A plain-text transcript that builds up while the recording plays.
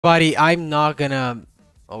Buddy, I'm not gonna...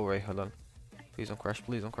 Oh, wait, hold on. Please don't crash,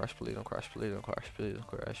 please don't crash, please don't crash, please don't crash, please don't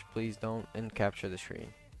crash. Please don't and capture the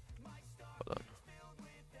screen. Hold on.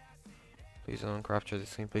 Please don't capture the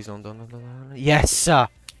screen, please don't. Yes!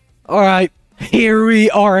 Alright, here we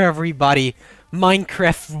are, everybody.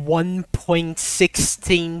 Minecraft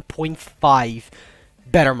 1.16.5.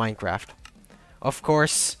 Better Minecraft. Of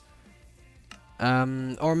course.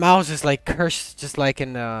 Our mouse is like cursed, just like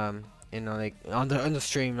in like on the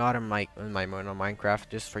stream, not in my on Minecraft,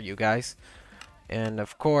 just for you guys. And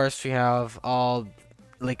of course, we have all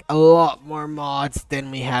like a lot more mods than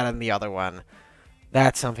we had on the other one.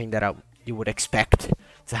 That's something that you would expect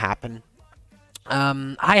to happen.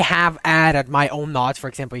 I have added my own mods. For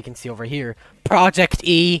example, you can see over here, Project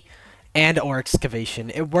E and/or excavation.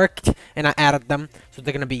 It worked, and I added them, so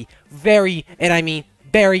they're gonna be very, and I mean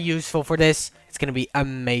very useful for this. It's gonna be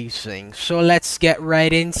amazing. So let's get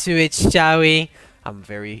right into it, shall we? I'm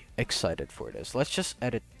very excited for this. Let's just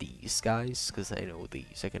edit these guys, because I know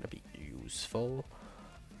these are gonna be useful.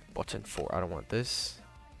 Button 4, I don't want this.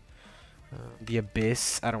 The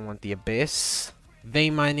abyss, I don't want the abyss.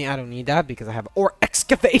 Vein mining, I don't need that because I have ore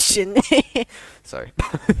excavation. Sorry.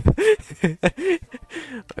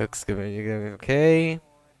 Excavation, okay.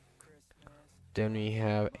 Then we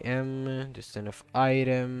have M, just enough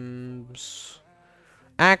items.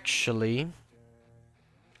 Actually,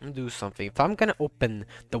 I'm do something. If I'm gonna open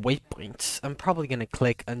the waypoints, I'm probably gonna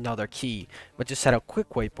click another key. But just set a quick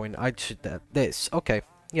waypoint, I should this. Okay.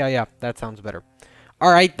 Yeah, that sounds better.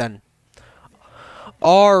 Alright then.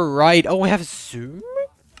 Alright. Oh, we have zoom?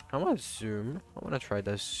 I want zoom. I want to try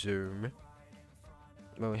the zoom.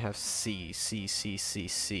 Well, we have C.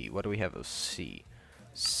 What do we have of C?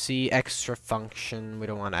 C extra function. We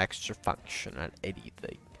don't want extra function on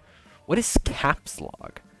anything. What is caps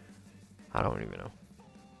lock? I don't even know.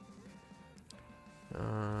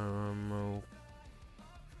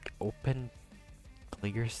 Open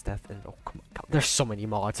clear stuff and oh come on. There's so many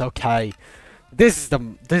mods. Okay. This is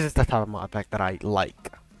the type of mod pack that I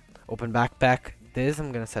like. Open backpack. This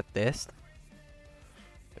I'm gonna set this.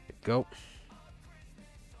 There we go.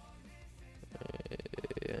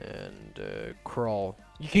 And crawl.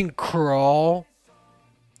 You can crawl.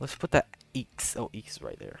 Let's put that X. Oh, X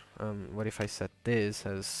right there. What if I set this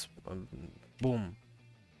as boom?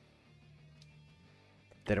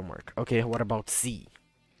 Didn't work. Okay, what about C?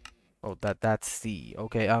 Oh, that's C.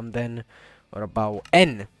 Okay, then what about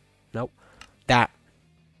N? Nope. That.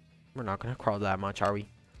 We're not gonna crawl that much, are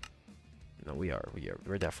we? No, we are. We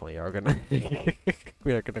definitely are gonna.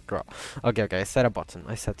 We are gonna crawl. Okay. I set a button.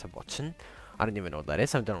 I don't even know what that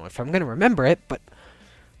is. I don't know if I'm gonna remember it, but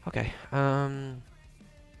okay.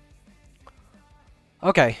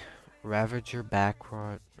 Okay. Ravager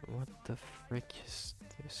backrod. What the frick is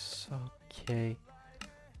this? Okay.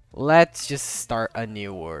 Let's just start a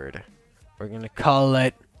new word. We're gonna call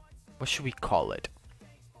it. What should we call it?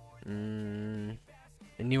 A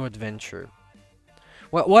new adventure.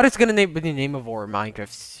 What is gonna be the name of our Minecraft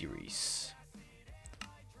series?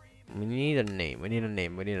 We need a name.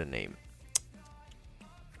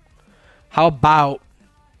 How about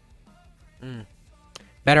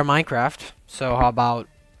better Minecraft? So how about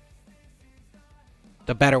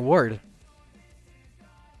the better word?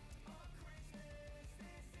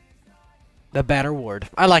 The better word.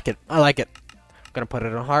 I like it. I'm gonna put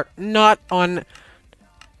it on heart, not on.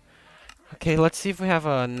 Okay, let's see if we have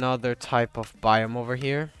another type of biome over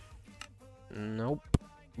here. Nope.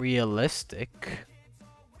 Realistic.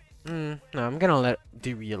 No, I'm gonna let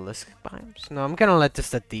the realistic biomes. No, I'm gonna let this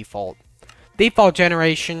the default. Default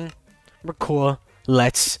generation. We're cool.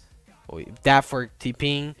 Let's. Oh, that for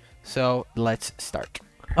TPing. So let's start.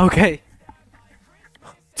 Okay.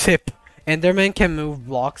 Tip. Enderman can move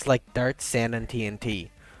blocks like dirt, sand, and TNT.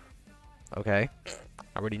 Okay.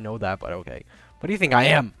 I already know that, but okay. What do you think I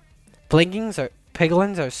am? Piglins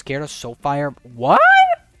are scared of soulfire. What?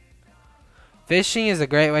 Fishing is a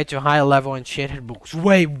great way to high level enchanted books.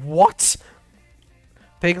 Wait, what?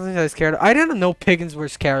 Piglins are scared. I didn't know piglins were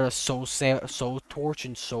scared of soul torch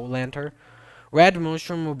and soul lantern. Red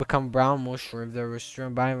mushroom will become brown mushroom if they're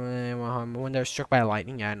struck by when they're struck by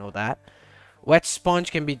lightning. Yeah, I know that. Wet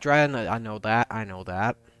sponge can be dried. I know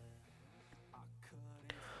that.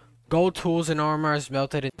 Gold tools and armor is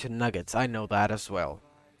melted into nuggets. I know that as well.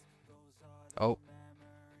 Oh.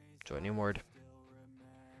 Joining word.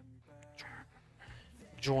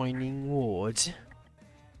 Joining word.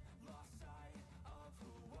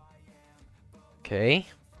 Okay.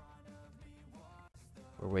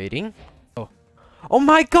 We're waiting. Oh. Oh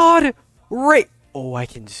my god! Right. Oh, I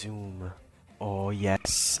can zoom. Oh,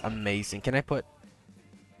 yes. Amazing. Can I put...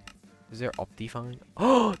 Is there Optifine?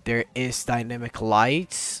 Oh, there is dynamic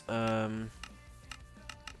lights.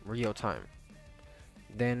 Real time.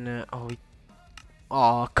 Then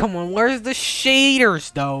oh, come on. Where's the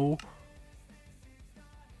shaders though?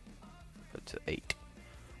 Put to 8.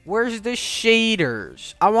 Where's the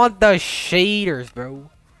shaders? I want the shaders, bro.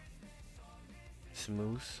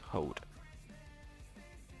 Smooth. Hold.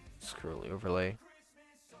 Scrolly overlay.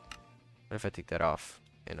 What if I take that off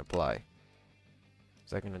and apply?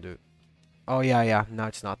 Is that gonna do it? Oh yeah. Now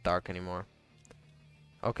it's not dark anymore.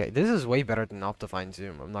 Okay, this is way better than Optifine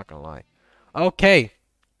Zoom. I'm not gonna lie. Okay,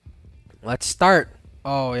 let's start.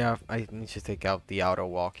 Oh yeah, I need to take out the auto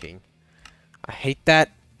walking. I hate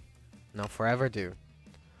that. No, forever do.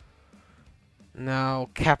 No,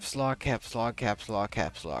 caps lock, caps lock, caps lock,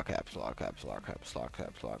 caps lock, caps lock, caps lock, caps lock,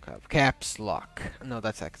 caps lock, caps lock. No,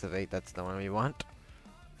 that's activate. That's the one we want.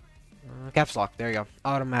 Caps lock. There you go.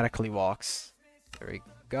 Automatically walks. There we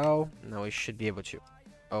go. Now we should be able to.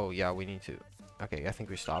 Oh yeah, we need to. Okay, I think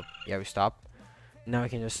we stopped. Yeah, we stopped. Now we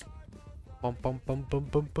can just bum bum bum bum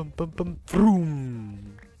bum bum bum bum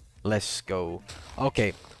vroom. Let's go.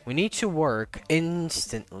 Okay, we need to work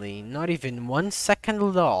instantly. Not even 1 second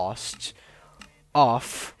lost.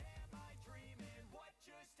 Off.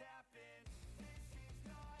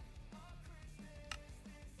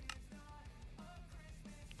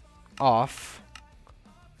 Off.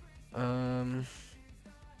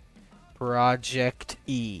 Project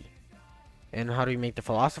E. And how do we make the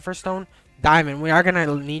Philosopher's Stone? Diamond. We are gonna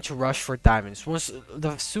need to rush for diamonds.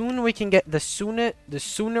 The sooner we can get the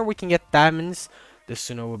sooner we can get diamonds, the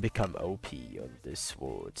sooner we'll become OP on this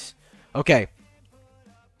sword. Okay.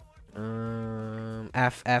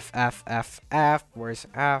 F. Where's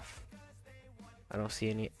F? I don't see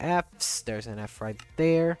any F's. There's an F right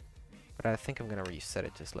there. But I think I'm gonna reset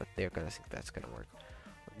it just there because I think that's gonna work.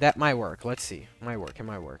 That might work. Let's see. It might work.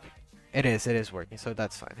 It is working, so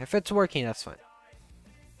that's fine. If it's working, that's fine.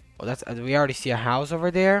 Oh, that's we already see a house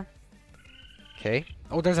over there. Okay.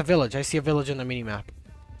 Oh, there's a village. I see a village on the mini map.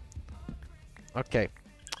 Okay.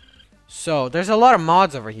 So there's a lot of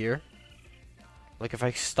mods over here. Like if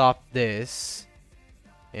I stop this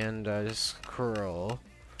and just scroll,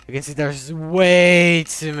 you can see there's way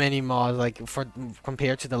too many mods. Like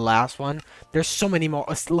compared to the last one, there's so many more.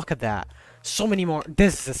 Let's look at that. So many more.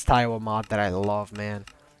 This is a style of mod that I love, man.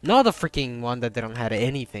 Not the freaking one that didn't have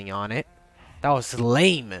anything on it. That was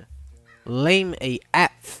lame. Lame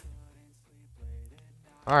AF.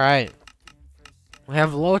 Alright. We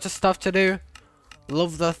have loads of stuff to do.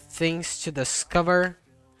 Loads of things to discover.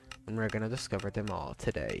 And we're gonna discover them all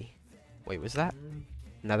today. Wait, was that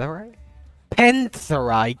netherite?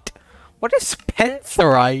 Pentherite. What is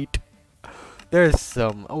pentherite? There's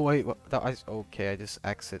some. Oh wait, what? That was okay. I just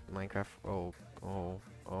exit Minecraft. Oh.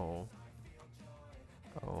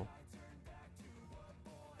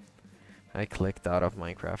 I clicked out of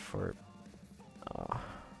Minecraft for.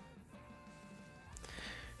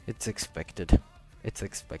 It's expected. It's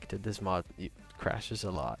expected. This mod crashes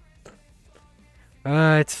a lot.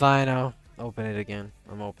 It's fine. I'll open it again.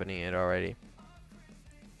 I'm opening it already.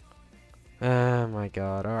 Oh my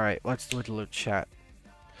god. Alright, let's do a little chat.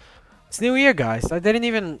 It's New Year, guys. I didn't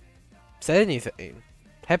even say anything.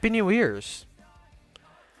 Happy New Year's.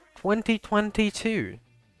 2022.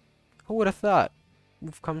 Who would have thought?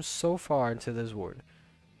 We've come so far into this world.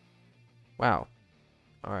 Wow.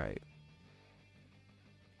 Alright.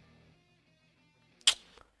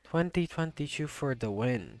 2022 for the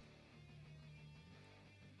win.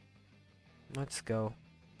 Let's go.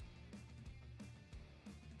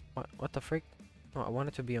 What the frick? No, I want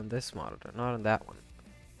it to be on this monitor, not on that one.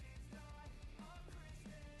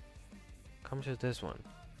 Come to this one.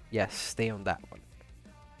 Yes, stay on that one.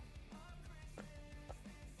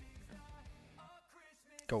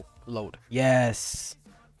 Go, load. Yes!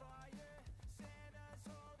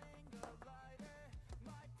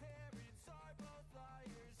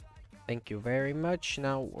 Thank you very much.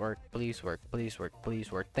 Now work, please work, please work,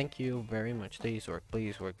 please work. Thank you very much. Please work,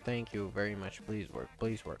 please work. Thank you very much. Please work,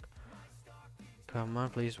 please work. Come on,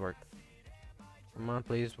 please work. Come on,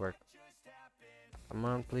 please work. Come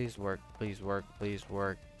on, please work. Please work, please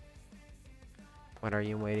work. What are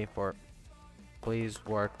you waiting for? Please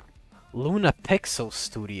work. Luna Pixel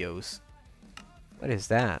Studios. What is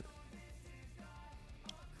that?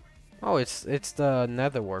 Oh, it's the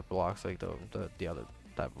netherwork blocks, like the other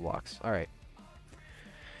type of blocks. All right.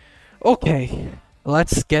 Okay,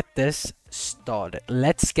 let's get this started.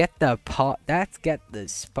 Let's get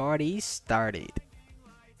this party started.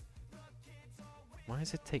 Why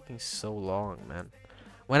is it taking so long, man?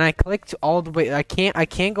 When I clicked all the way, I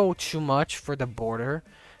can't go too much for the border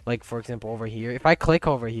Like for example over here, if I click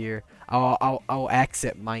over here, I'll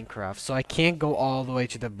exit Minecraft, so I can't go all the way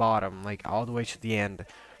to the bottom, like all the way to the end.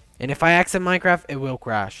 And if I exit Minecraft, it will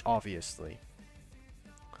crash, obviously.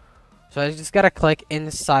 So I just gotta click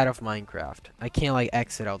inside of Minecraft. I can't like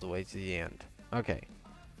exit all the way to the end. Okay.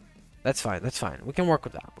 That's fine, that's fine. We can work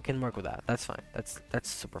with that. We can work with that. That's fine. That's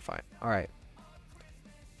super fine. Alright.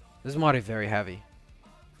 This mod is very heavy.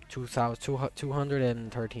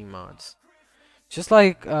 213 mods. Just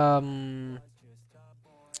like I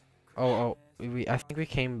think we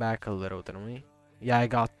came back a little, didn't we? Yeah, I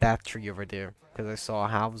got that tree over there because I saw a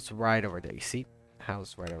house right over there. You see?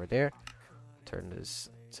 House right over there. Turn this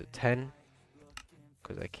to 10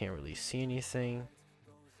 because I can't really see anything.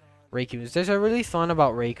 Raccoons. There's a really fun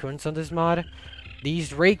about raccoons on this mod.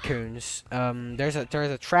 These raccoons, there's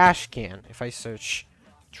a trash can. If I search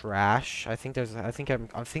trash, I think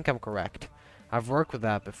I'm correct. I've worked with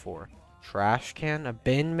that before. Trash can, a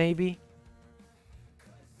bin maybe.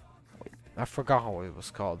 Wait, I forgot how it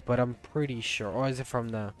was called, but I'm pretty sure. Or is it from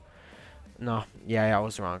the? No, yeah, I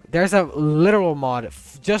was wrong. There's a literal mod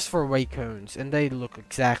just for raccoons, and they look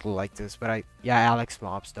exactly like this. But yeah, Alex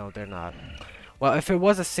mobs. No, they're not. Well, if it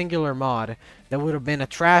was a singular mod, that would have been a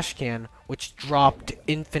trash can which dropped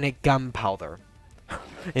infinite gunpowder.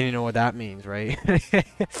 And you know what that means, right?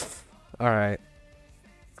 Alright.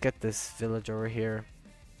 Let's get this village over here.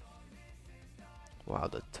 Wow,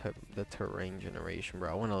 the terrain generation, bro.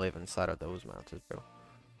 I want to live inside of those mountains, bro.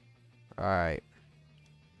 Alright.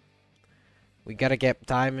 We gotta get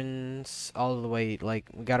diamonds all the way, like,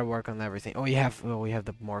 we gotta work on everything. Oh, we have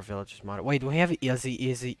the more villagers mod. Wait, do we have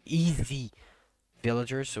easy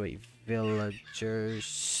villagers? Wait,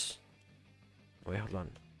 villagers. Wait, hold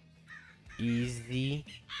on. Easy.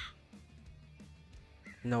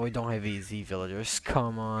 No, we don't have easy villagers.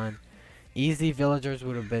 Come on. Easy villagers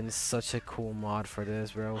would have been such a cool mod for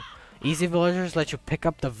this, bro. Easy villagers let you pick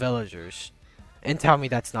up the villagers. And tell me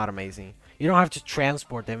that's not amazing. You don't have to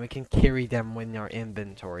transport them. We can carry them in your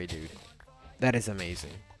inventory, dude. That is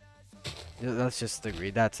amazing. Let's just agree.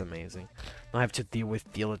 That's amazing. I have to deal with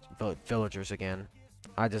villagers again.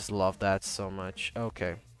 I just love that so much.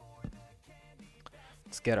 Okay.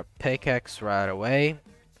 Let's get a pickaxe right away.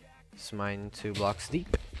 Let's mine 2 blocks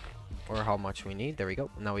deep. Or how much we need. There we go.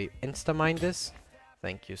 Now we insta-mine this.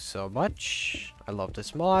 Thank you so much. I love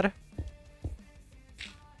this mod.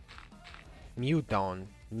 Mudon.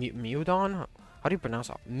 Mudon? How do you pronounce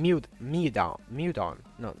it? Mudon. Mudon.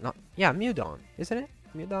 No, not. Yeah, Mudon. Isn't it?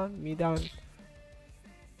 Mudon.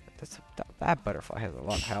 That butterfly has a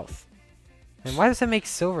lot of health. And why does it make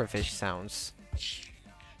silverfish sounds?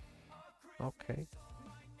 Okay.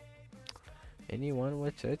 Anyone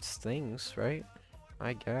with its things, right?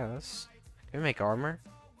 I guess. Can we make armor?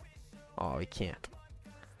 Oh, we can't.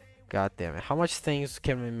 God damn it. How much things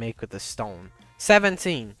can we make with the stone?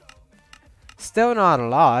 17. Still not a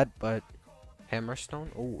lot, but hammerstone.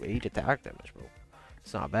 Oh, 8 attack damage, bro.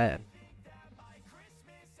 It's not bad.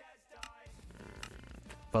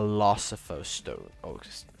 Philosopher's stone. Oh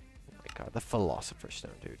my god, the philosopher's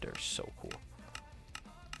stone, dude. They're so cool.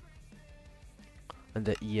 And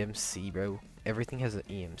the EMC, bro. Everything has an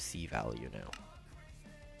EMC value now.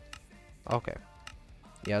 Okay.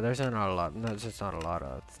 Yeah, there's not a lot. No, there's just not a lot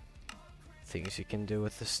of things you can do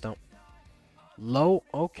with the stone. Low.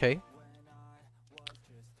 Okay.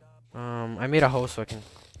 I made a hole so I can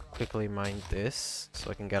quickly mine this, so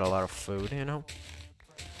I can get a lot of food. You know.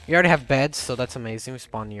 We already have beds, so that's amazing. We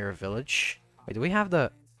spawn near a village. Wait, do we have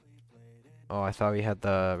the? Oh, I thought we had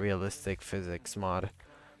the realistic physics mod.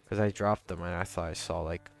 Because I dropped them and I thought I saw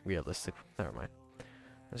like realistic. Never mind.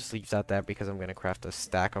 I'll just leave that there because I'm going to craft a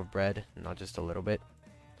stack of bread. Not just a little bit.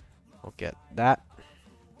 I'll get that.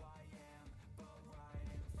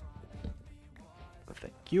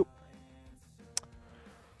 Thank you.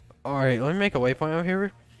 Alright, let me make a waypoint out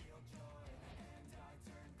here.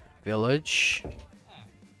 Village. Here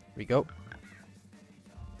we go.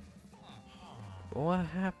 What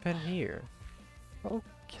happened here?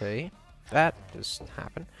 Okay. That just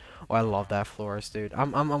happened. Oh, I love that florist, dude. I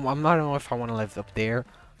don't know if I want to live up there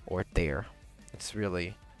or there. It's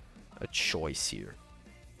really a choice here.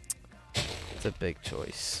 It's a big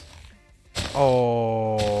choice.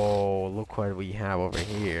 Oh, look what we have over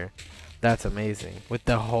here. That's amazing. With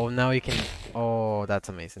the hole, now you can. Oh, that's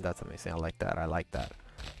amazing. That's amazing. I like that. I like that.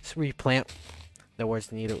 Let's replant. The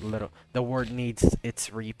words need a little. The word needs its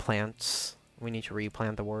replants. We need to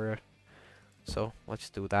replant the word. So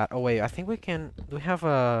let's do that. Oh wait, I think we can. Do we have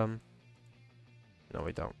No,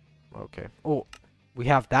 we don't. Okay. Oh, we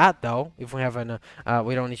have that though. If we have an,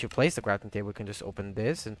 we don't need to place the crafting table. We can just open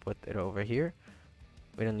this and put it over here.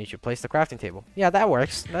 We don't need to place the crafting table. Yeah, that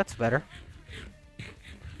works. That's better.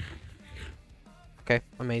 Okay,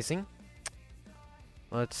 amazing.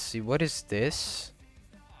 Let's see. What is this?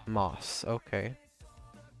 Moss. Okay.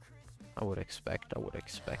 I would expect. I would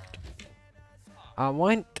expect. I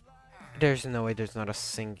want. There's no way there's not a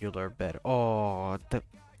singular bed. Oh, the.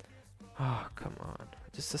 Oh, come on.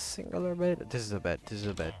 Just a singular bed? This is a bed. This is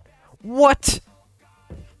a bed. What?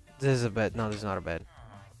 This is a bed. No, this is not a bed.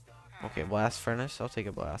 Okay, blast furnace. I'll take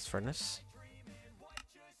a blast furnace.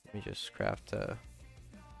 Let me just craft a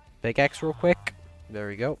pickaxe real quick. There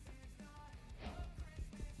we go.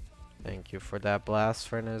 Thank you for that blast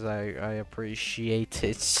furnace. I appreciate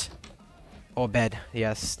it. Oh, bed.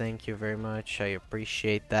 Yes, thank you very much. I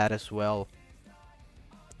appreciate that as well.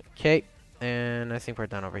 Okay, and I think we're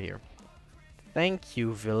done over here. Thank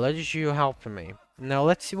you, village. You helped me. Now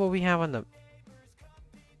let's see what we have on the...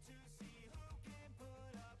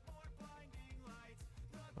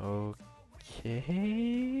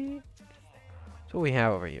 Okay. So what we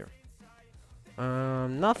have over here.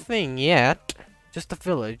 Nothing yet. Just a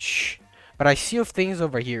village. But I see things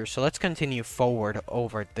over here, so let's continue forward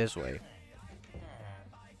over this way.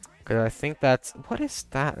 Because I think that's... What is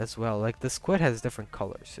that as well? Like, the squid has different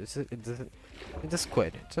colors. It's a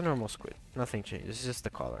squid. It's a normal squid. Nothing changes. It's just the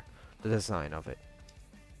color. The design of it.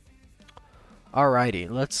 Alrighty,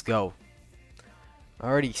 let's go.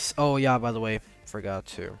 Already... Oh, yeah, by the way. Forgot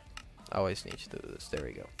to... I always need to do this. There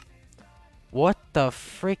we go. What the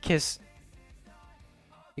frick is...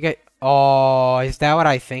 You get... Oh, is that what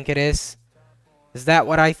I think it is? Is that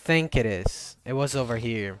what I think it is? It was over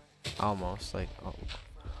here. Almost, like... Oh.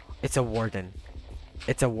 It's a warden.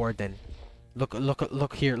 It's a warden. Look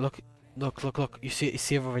here. Look. You see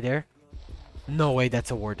it over there? No way,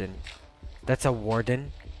 that's a warden. That's a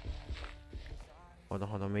warden. Hold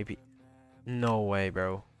on, maybe. No way,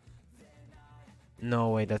 bro. No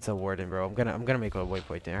way, that's a warden, bro. I'm gonna make a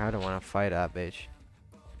waypoint there. I don't want to fight that bitch.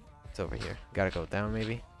 It's over here. Gotta go down,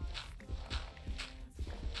 maybe.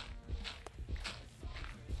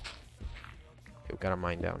 Okay, we got a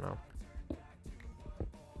mine down now.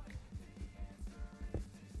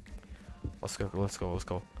 Let's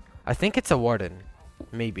go. I think it's a warden.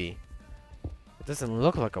 Maybe. It doesn't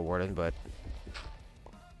look like a warden, but...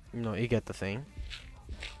 You know, you get the thing.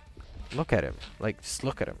 Look at him. Like, just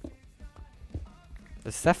look at him.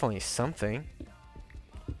 There's definitely something.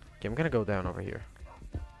 Okay, I'm gonna go down over here.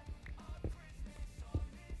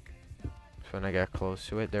 So when I get close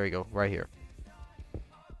to it, there we go. Right here.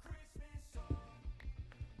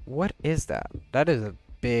 What is that? That is a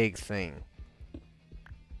big thing.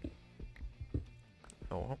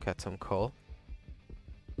 Oh, I'll get some coal.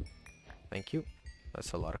 Thank you.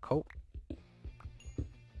 That's a lot of coal.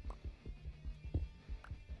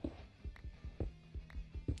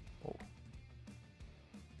 Oh.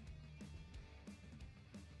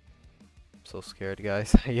 So scared,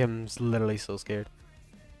 guys. I am literally so scared.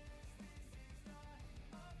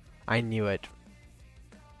 I knew it.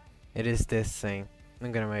 It is this thing.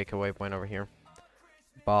 I'm gonna make a waypoint over here.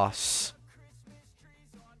 Boss.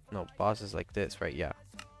 No, boss is like this, right? Yeah.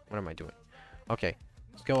 What am I doing? Okay.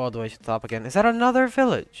 Let's go all the way to the top again. Is that another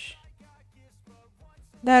village?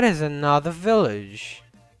 That is another village.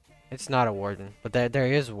 It's not a warden. But there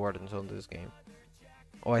is wardens on this game.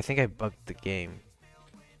 Oh, I think I bugged the game.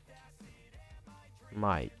 I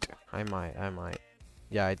might.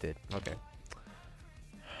 Yeah, I did. Okay.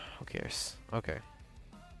 Who cares? Okay.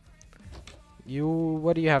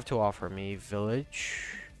 What do you have to offer me,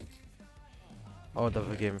 village? Oh, the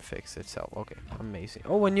game fixed itself. Okay, amazing.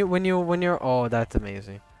 Oh, when you're... Oh, that's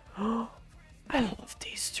amazing. I love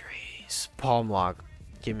these trees. Palm log.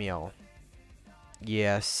 Give me all.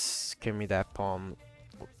 Yes, give me that palm.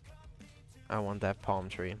 I want that palm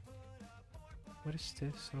tree. What is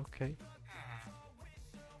this? Okay.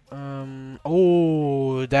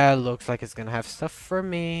 Oh, that looks like it's gonna have stuff for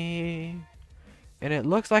me. And it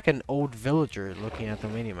looks like an old villager looking at the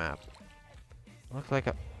minimap. Looks like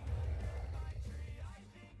a...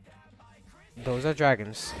 Those are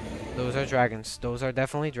dragons. Those are dragons. Those are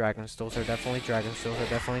definitely dragons. Those are definitely dragons. Those are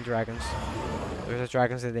definitely dragons. Those are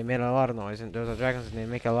dragons that they made a lot of noise. And those are dragons that they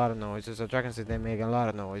make a lot of noise. Those are dragons that they make a lot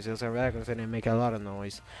of noise. Those are dragons that they make a lot of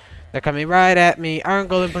noise. They're coming right at me. Iron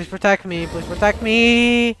Golem, please protect me. Please protect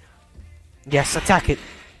me. Yes, attack it.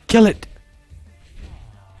 Kill it.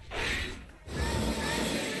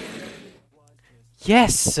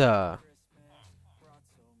 Yes.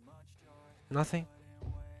 Nothing.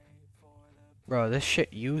 Bro, this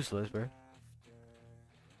shit useless, bro.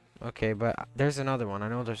 Okay, but there's another one. I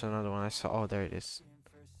know there's another one. I saw. Oh, there it is.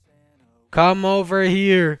 Come over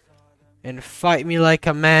here and fight me like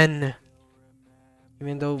a man.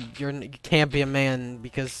 Even though you can't be a man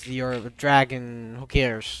because you're a dragon. Who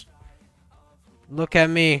cares? Look at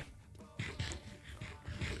me.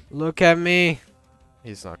 Look at me.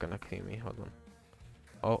 He's not gonna clean me. Hold on.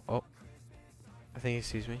 Oh, oh. I think he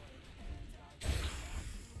sees me.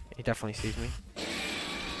 He definitely sees me.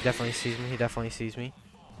 He definitely sees me. He definitely sees me.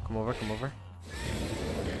 Come over, come over.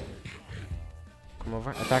 Come over.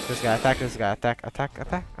 Attack this guy. Attack this guy. Attack, attack,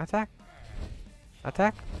 attack, attack.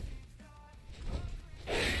 Attack.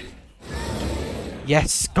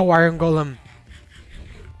 Yes, go Iron Golem.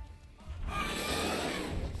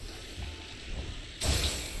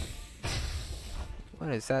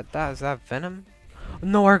 What is that? Is that Venom?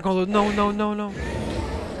 No, Iron Golem. No, no, no, no.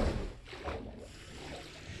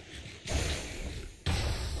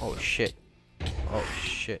 Oh shit. Oh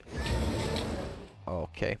shit.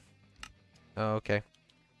 Okay. Okay.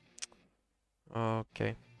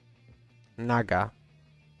 Okay. Naga.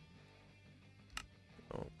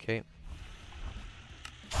 Okay.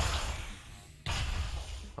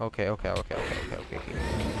 Okay, okay, okay, okay, okay, okay, okay.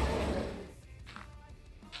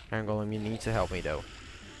 Iron Golem, you need to help me though.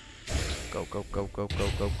 Go, go, go, go, go,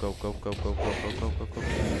 go, go, go, go, go, go, go, go, go, go.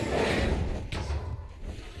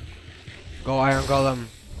 Go, Iron Golem.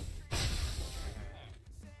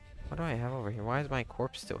 What do I have over here? Why is my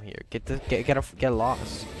corpse still here? Get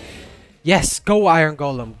lost. Yes, go, Iron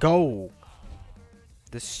Golem, go.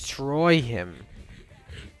 Destroy him.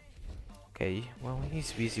 Okay, well,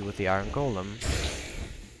 he's busy with the Iron Golem.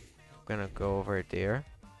 I'm gonna go over there.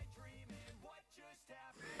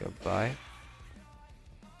 Goodbye.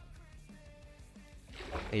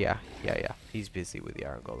 Yeah. He's busy with the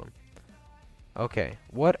Iron Golem. Okay,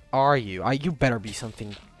 what are you? You better be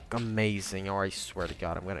something amazing, or I swear to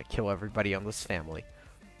God, I'm gonna kill everybody on this family.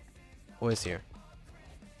 Who is here?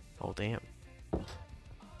 Oh, damn.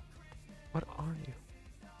 What are you?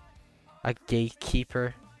 A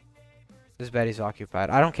gatekeeper? This bed is occupied.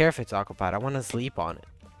 I don't care if it's occupied. I want to sleep on it.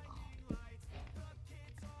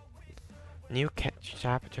 New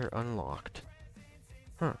chapter unlocked.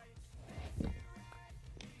 Huh.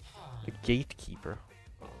 The gatekeeper.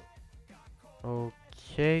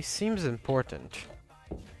 Okay, seems important.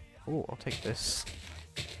 Oh, I'll take this.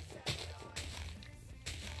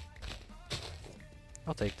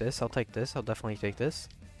 I'll take this. I'll take this. I'll definitely take this.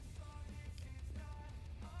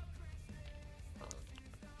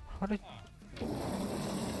 How did...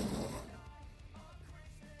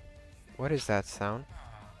 What is that sound?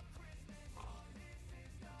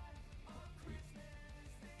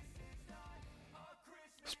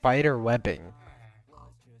 Spider webbing.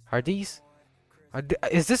 Are these...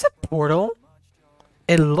 is this a portal?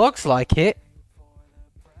 It looks like it.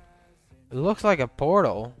 It looks like a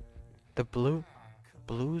portal. The blue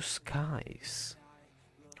skies.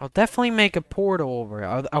 I'll definitely make a portal over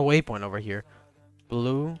here. A waypoint over here.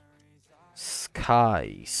 Blue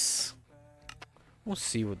skies. We'll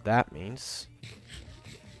see what that means.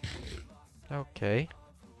 Okay.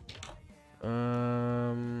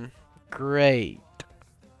 Great.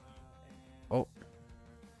 Oh.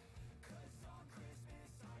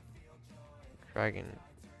 Dragon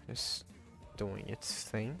is doing its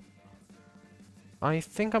thing. I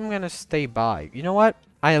think I'm gonna stay by. You know what?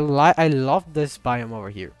 I love this biome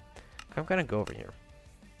over here. I'm gonna go over here.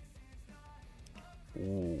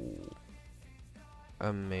 Ooh.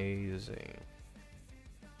 Amazing.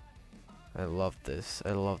 I love this.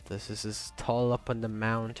 I love this. This is tall up on the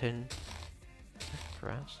mountain.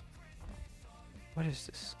 Grass? What is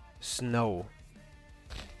this? Snow.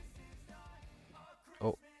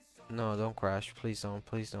 Oh. No, don't crash. Please don't.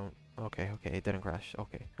 Please don't. Okay, okay. It didn't crash.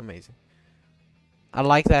 Okay, amazing. I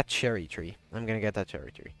like that cherry tree. I'm gonna get that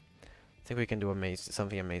cherry tree. I think we can do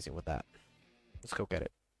something amazing with that. Let's go get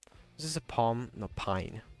it. Is this a palm? No,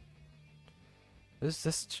 pine. This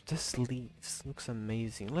leaves looks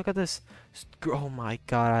amazing. Look at this. Oh my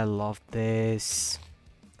god, I love this.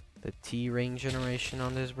 The T-ring generation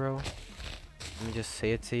on this, bro. Let me just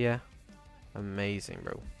say it to you. Amazing,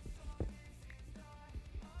 bro.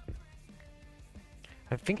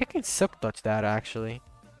 I think I can silk touch that actually.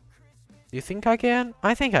 Do you think I can?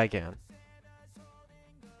 I think I can.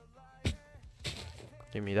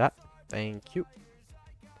 Give me that. Thank you.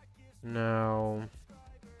 Now.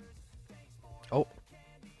 Oh.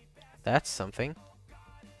 That's something.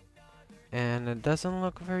 And it doesn't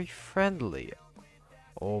look very friendly.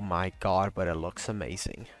 Oh my god, but it looks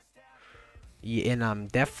amazing. Yeah, and I'm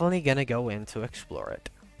definitely gonna go in to explore it.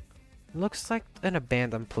 Looks like an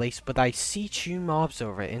abandoned place, but I see 2 mobs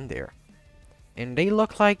over in there. And they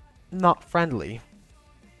look like not friendly.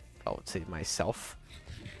 I would say myself.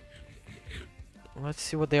 Let's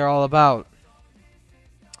see what they're all about.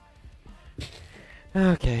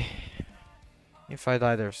 Okay. If I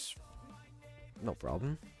die, there's no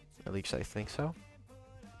problem. At least I think so.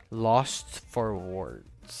 Lost for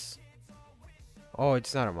words. Oh,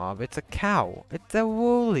 it's not a mob. It's a cow. It's a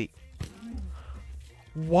woolly.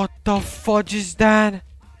 What the fudge is that?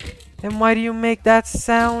 And why do you make that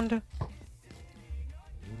sound?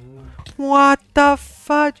 What the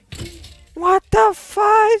fudge? What the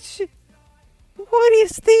fudge? What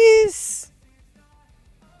is this?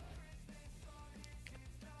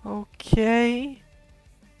 Okay.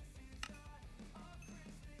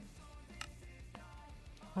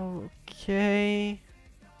 Okay.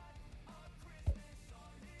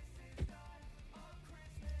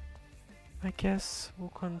 I guess we'll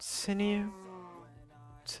continue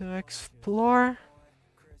to explore.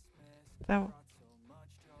 That.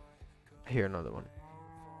 I hear another one.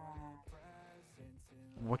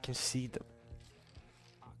 We can see them.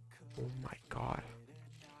 Oh my god.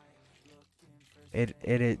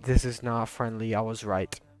 This is not friendly. I was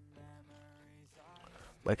right.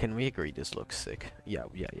 But can we agree this looks sick? Yeah.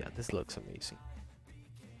 This looks amazing.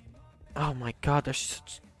 Oh my god, there's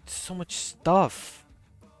so much stuff.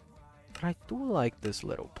 But I do like this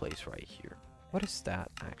little place right here. What is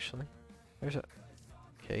that, actually? There's a...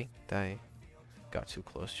 Okay, I got too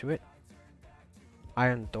close to it.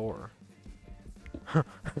 Iron door.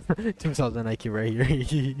 2000 IQ right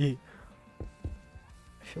here.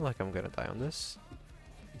 I feel like I'm gonna die on this.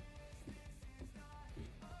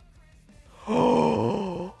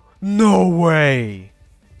 Oh no way!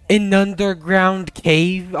 An underground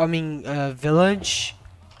cave? I mean, village?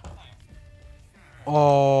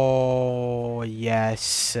 Oh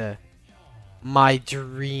yes, my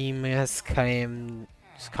dream has come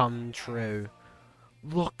true.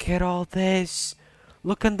 Look at all this.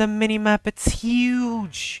 Look on the minimap. It's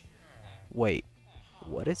huge. Wait,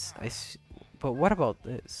 what is but what about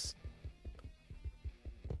this?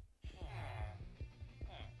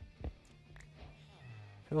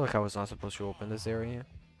 I feel like I was not supposed to open this area.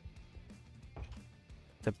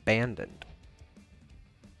 It's abandoned.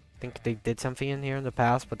 I think they did something in here in the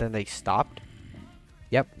past, but then they stopped.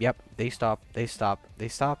 Yep. They stopped. They stopped.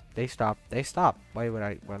 Why would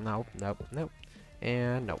I? Well, nope.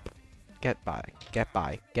 And nope. Get by.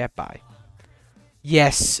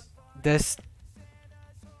 Yes, this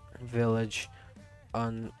village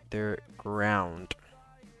underground.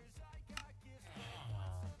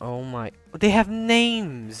 Oh my! They have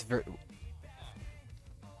names.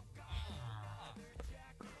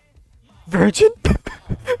 Virgin.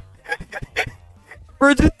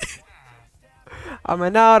 Virgin. I'm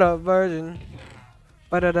an auto virgin.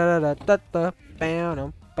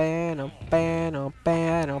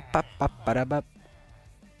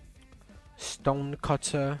 Stone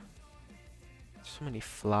cutter. So many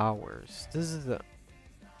flowers. This is the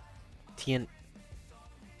TN.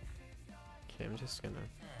 Okay, I'm just gonna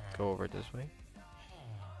go over this way.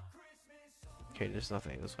 Okay, there's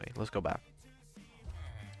nothing this way. Let's go back.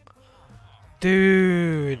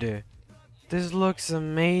 Dude, this looks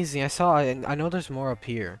amazing. I know there's more up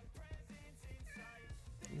here.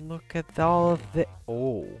 Look at all of the...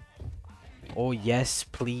 Oh yes,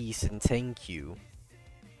 please, and thank you.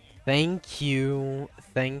 Thank you.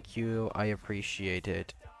 I appreciate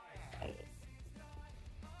it.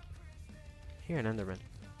 Here, an Enderman.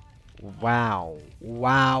 Wow.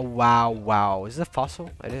 Is it a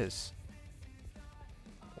fossil? It is.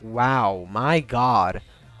 Wow, my god.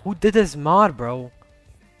 Who did this mod, bro?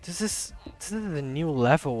 This is the new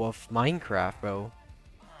level of Minecraft, bro.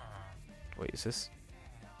 Wait, is this?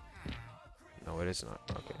 No, it is not.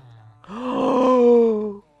 Okay.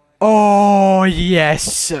 Oh,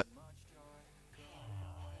 yes!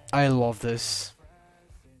 I love this.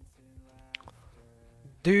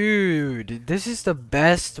 Dude, this is the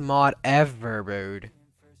best mod ever, Brood.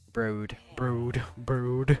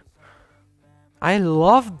 I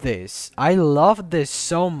love this. I love this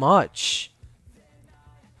so much.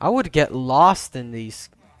 I would get lost in these...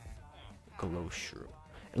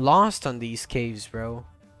 Lost on these caves, bro.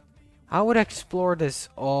 I would explore this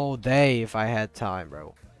all day if I had time,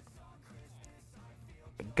 bro.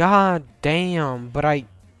 God damn, but I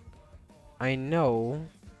know.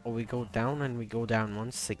 Oh, we go down and we go down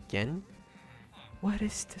once again? What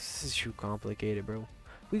is this? This is too complicated, bro.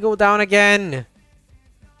 We go down again!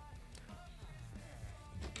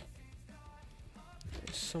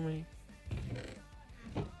 There's so many...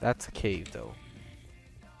 That's a cave, though.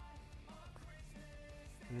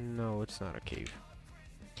 No, it's not a cave.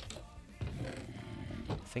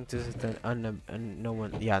 I think this is the no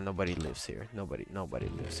one. Yeah, nobody lives here. Nobody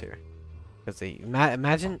lives here. Because they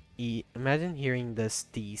imagine hearing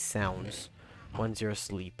these sounds once you're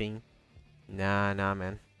sleeping. Nah, nah,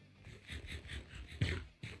 man.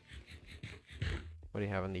 What do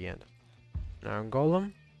you have in the end? An iron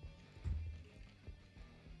golem.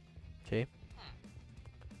 Okay.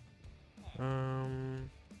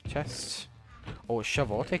 Chest. Oh, a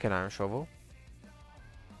shovel. I'll take an iron shovel.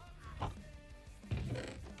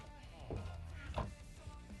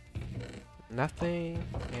 Nothing.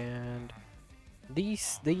 And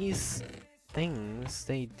these things,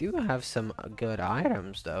 they do have some good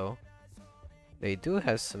items though. They do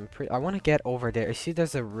have some I want to get over there. You see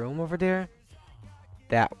there's a room over there?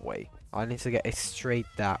 That way. I need to get it straight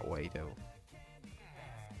that way though.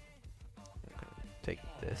 Take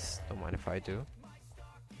this. Don't mind if I do.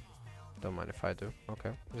 Don't mind if I do. Okay.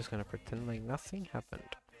 I'm just gonna pretend like nothing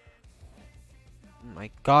happened.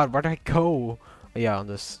 My god, where'd I go? Oh, yeah, on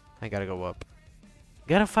this. I gotta go up.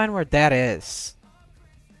 Gotta find where that is.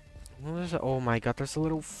 Oh my god, there's a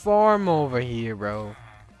little farm over here, bro.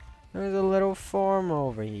 There's a little farm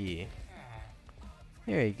over here.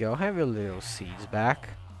 There you go. Have your little seeds back.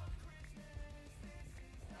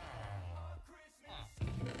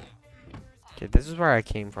 Okay, this is where I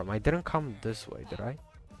came from. I didn't come this way, did I?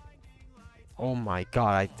 Oh my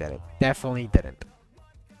god, I did it. Definitely didn't.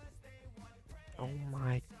 Oh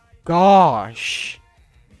my gosh.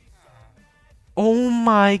 Oh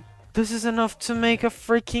my. This is enough to make a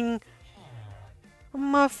freaking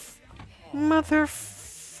mother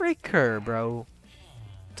freaker, bro.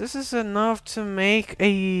 This is enough to make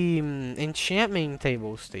a enchantment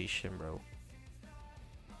table station, bro.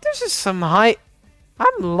 This is some high.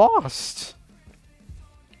 I'm lost.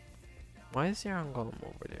 Why is there a golem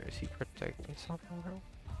over there? Is he protecting something, bro?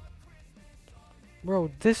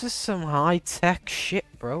 Bro, this is some high-tech shit,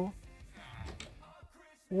 bro.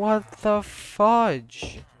 What the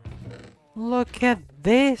fudge? Look at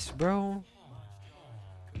this, bro.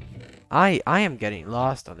 I am getting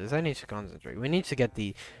lost on this. I need to concentrate. We need to get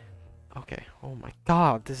the... Okay. Oh my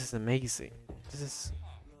god, this is amazing. This is...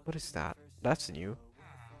 What is that? That's new.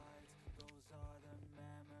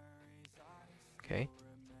 Okay.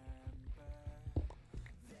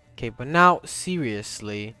 Okay, but now,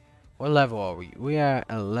 seriously, what level are we? We are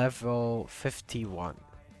at level 51.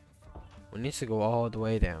 We need to go all the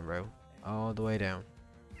way down, bro. All the way down.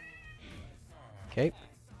 Okay.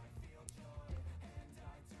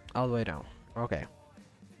 All the way down. Okay.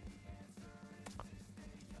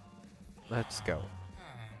 Let's go.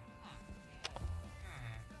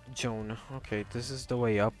 Joan. Okay, this is the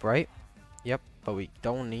way up, right? Yep, but we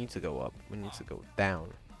don't need to go up. We need to go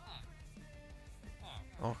down.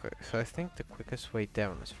 Okay, so I think the quickest way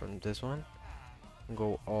down is from this one.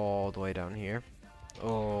 Go all the way down here.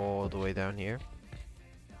 All the way down here.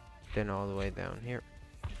 Then all the way down here.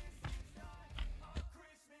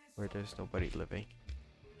 Where there's nobody living.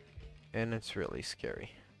 And it's really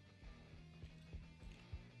scary.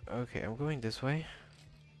 Okay, I'm going this way.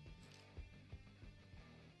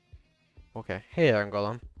 Okay, hey there,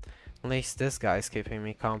 Golem. At least this guy's keeping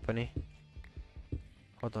me company.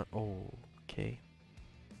 Hold on. Oh, okay.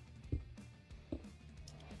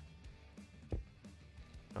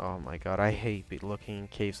 Oh my god, I hate looking in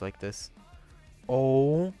caves like this.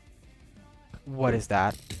 Oh. What is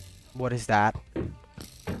that? What is that?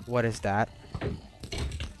 What is that?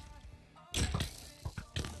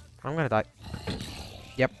 I'm gonna die.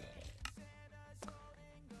 Yep.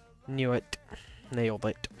 Knew it. Nailed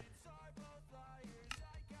it.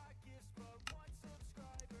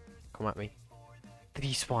 Come at me. They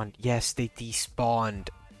despawned. Yes, they despawned.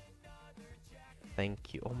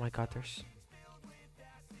 Thank you. Oh my god, there's...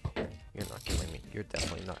 You're not killing me. You're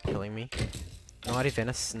definitely not killing me. Not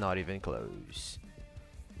even close.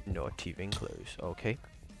 Not even close. Okay.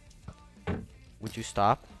 Would you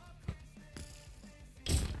stop?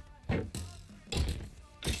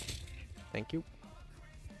 Thank you.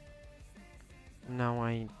 Now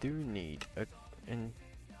I do need a... And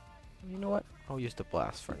you know what? I'll use the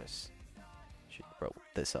blast furnace. Should roll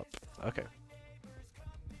this up. Okay.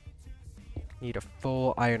 Need a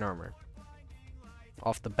full iron armor.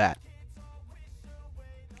 Off the bat.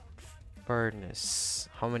 Furnace.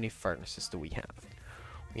 How many furnaces do we have?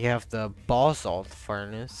 We have the basalt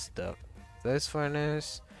furnace, this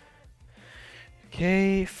furnace.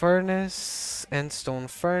 Okay, furnace, and stone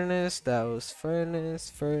furnace, that was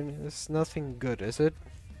furnace, nothing good, is it?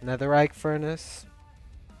 Netherite furnace.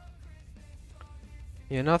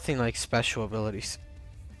 Yeah, nothing like special abilities.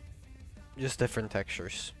 Just different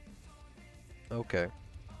textures. Okay.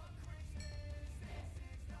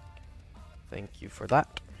 Thank you for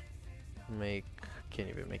that. Can't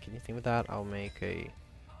even make anything with that. I'll make a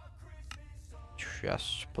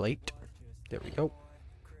chest plate. There we go.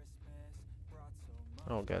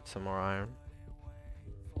 I'll get some more iron.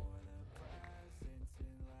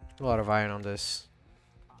 A lot of iron on this.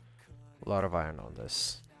 A lot of iron on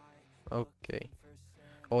this. Okay.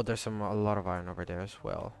 Oh, there's a lot of iron over there as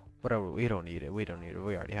well. Whatever, we don't need it. We don't need it.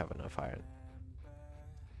 We already have enough iron.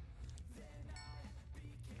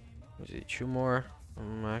 We need 2 more.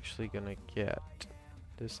 I'm actually gonna get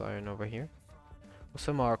this iron over here.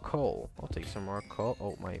 Some more coal. I'll take some more coal.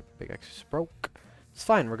 Oh, my pickaxe is broke. It's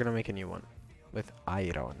fine. We're gonna make a new one with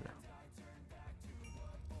iron.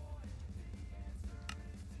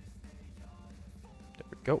 There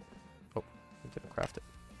we go. Oh, we didn't craft it.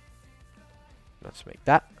 Let's make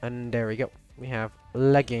that, and there we go. We have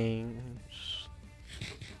leggings.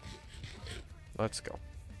 Let's go.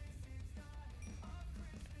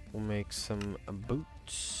 We'll make some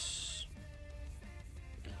boots.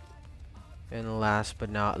 And last but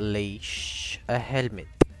not least, a helmet.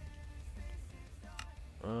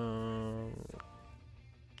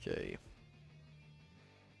 Okay.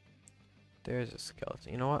 There's a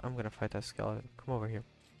skeleton. You know what? I'm gonna fight that skeleton. Come over here.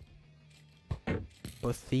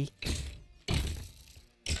 Pussy.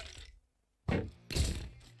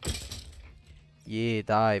 Yeah,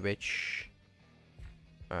 die, bitch.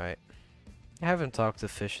 Alright. I haven't talked to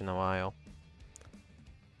fish in a while.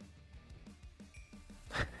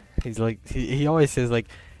 He's like, he always says like,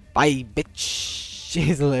 bye, bitch.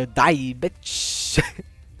 He's like, die, bitch.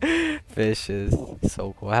 Fish is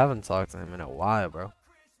so cool. I haven't talked to him in a while, bro.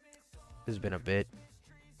 It's been a bit.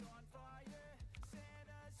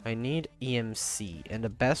 I need EMC, and the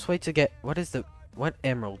best way to get what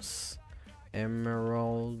emeralds?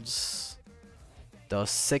 Emeralds. The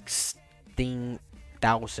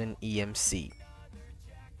 16,000 EMC.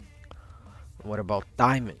 What about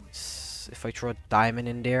diamonds? If I throw a diamond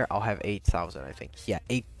in there, I'll have 8,000, I think. Yeah,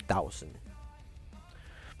 8,000.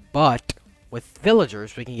 But with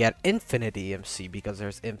villagers, we can get infinite EMC because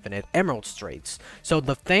there's infinite emerald trades. So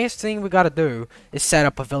the first thing we gotta do is set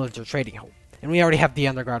up a villager trading home. And we already have the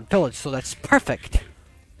underground village, so that's perfect.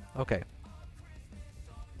 Okay.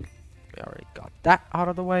 We already got that out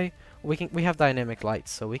of the way. We have dynamic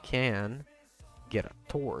lights, so we can get a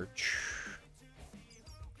torch.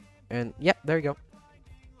 And yeah, there you go.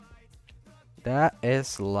 That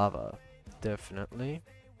is lava. Definitely.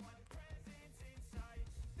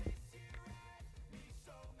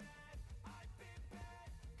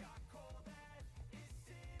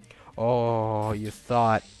 Oh, you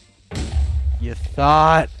thought. You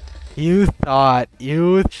thought. You thought.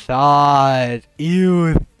 You thought.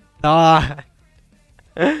 You thought.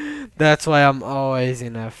 That's why I'm always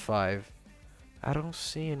in F5. I don't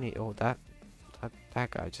see any. Oh, that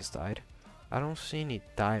guy just died. I don't see any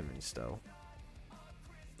diamonds though.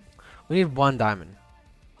 We need 1 diamond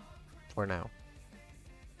for now.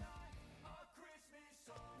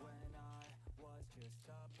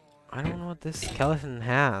 I don't know what this skeleton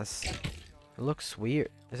has. It looks weird.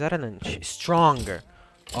 Is that an stronger?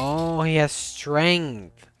 Oh, he has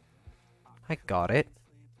strength. I got it.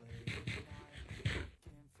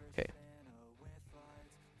 Okay.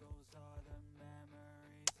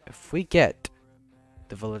 If we get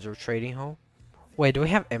the villager trading home. Wait, do we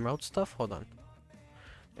have emerald stuff? Hold on.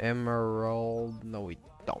 Emerald. No, we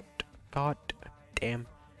don't. God damn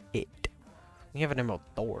it. We have an emerald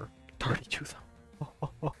door. 32,000.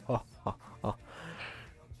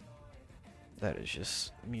 That is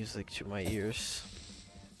just music to my ears.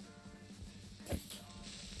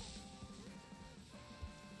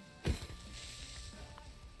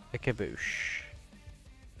 A kaboosh.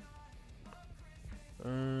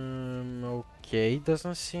 Okay,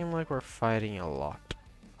 doesn't seem like we're fighting a lot.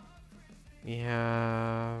 We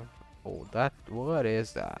have... Oh, that... What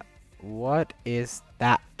is that? What is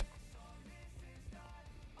that?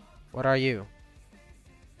 What are you?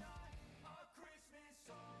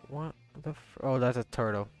 What the oh, that's a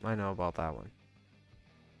turtle. I know about that one.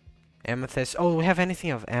 Amethyst. Oh, we have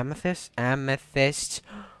anything of amethyst? Amethyst.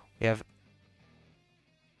 We have...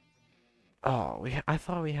 Oh, I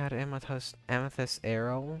thought we had amethyst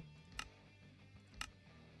arrow.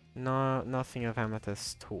 No, nothing of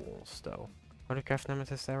amethyst tools, though. How do you craft an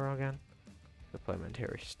amethyst arrow again? Deployment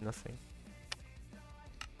here is nothing.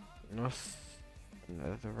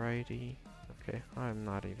 Netherite. Okay, I'm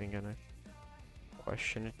not even gonna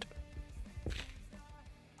question it.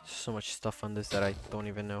 So much stuff on this that I don't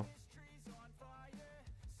even know.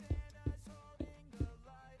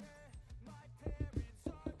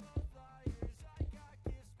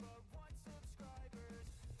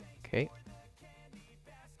 Okay.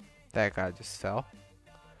 That guy just fell.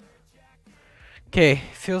 Okay,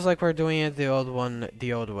 feels like we're doing it the old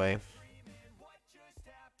way.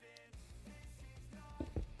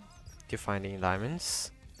 Do you find any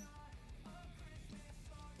diamonds?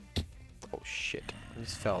 Oh shit.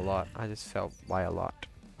 just fell a lot. I just fell by a lot.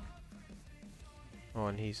 Oh,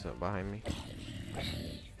 and he's behind me.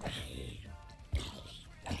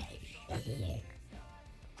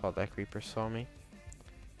 Thought that creeper saw me.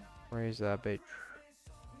 Where is that bitch?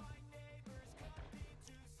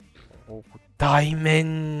 Oh,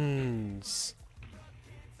 diamonds!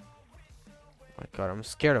 My god, I'm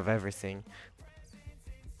scared of everything.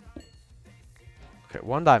 Okay,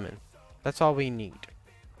 1 diamond. That's all we need.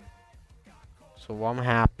 So I'm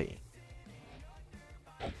happy.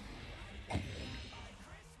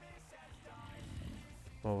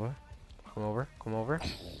 Over. Come over. Come over.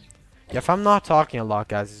 Yeah, if I'm not talking a lot,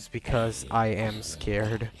 guys, it's because I am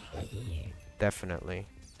scared. Definitely.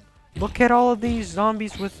 Look at all of these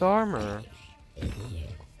zombies with armor.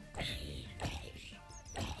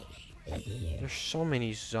 There's so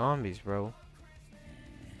many zombies, bro.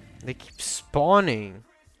 They keep spawning.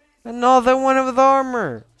 Another one with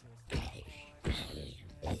armor.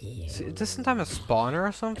 Isn't that a spawner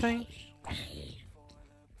or something?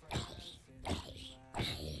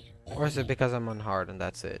 Or is it because I'm on hard and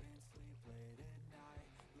that's it?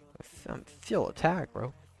 I feel attacked,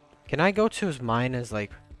 bro. Can I go to his mine as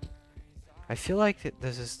like... I feel like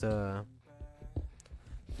this is the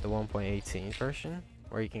 1.18 version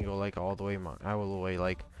where you can go like all the way all the way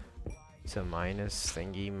like to minus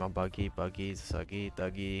thingy, my buggy, suggy,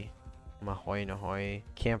 duggy, mahoy nahoy.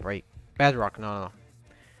 Can't break. Bedrock, no.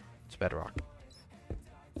 It's bedrock.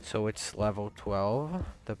 So it's level 12,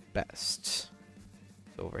 the best.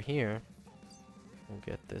 So over here, we'll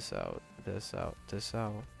get this out, this out, this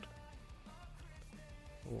out.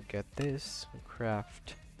 We'll get this, we'll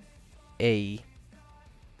craft a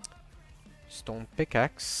stone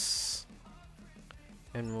pickaxe,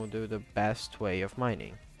 and we'll do the best way of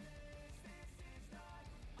mining.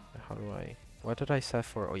 How do I... What did I set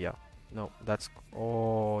for? Oh yeah. No, that's...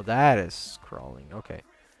 Oh, that is crawling. Okay.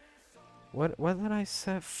 What did I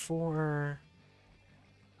set for?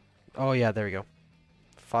 Oh yeah, there we go.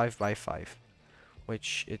 5 by 5.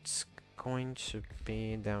 Which it's going to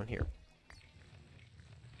be down here.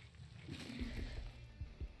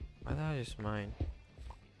 Why did I just mine?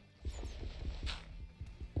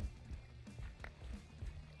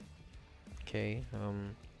 Okay,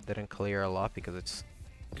 didn't clear a lot because it's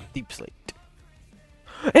deep slate.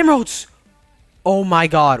 Emeralds! Oh my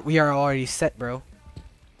god, we are already set, bro.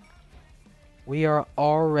 We are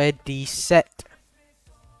already set.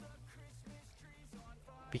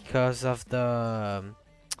 Because of the...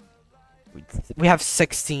 we have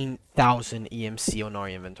 16,000 EMC on our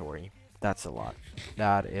inventory. That's a lot.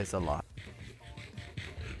 That is a lot.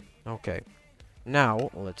 Okay.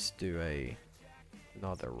 Now, let's do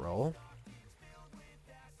another roll.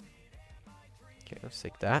 Okay, let's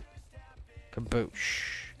take that.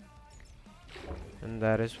 Kaboosh. And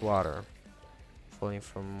that is water. Flowing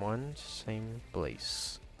from one same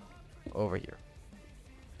place. Over here.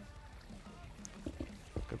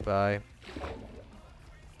 Goodbye.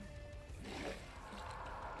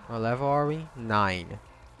 What level are we? 9.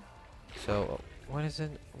 So, what is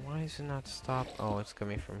it? Why is it not stop? Oh, it's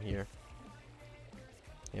coming from here.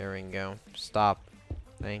 Here we go. Stop.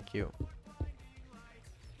 Thank you.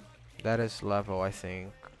 That is level, I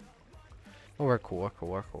think. Oh, we're cool, we're cool,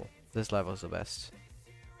 we're cool. This level is the best.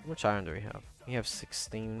 How much iron do we have? We have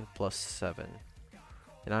 16 plus 7.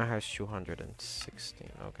 And I have 216.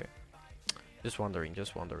 Okay. Just wondering,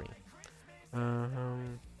 just wondering.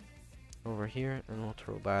 Over here, and we'll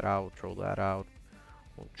throw that out, throw that out.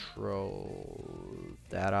 We'll throw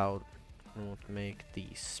that out. And we'll make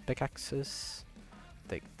these pickaxes.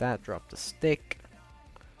 Take that, drop the stick.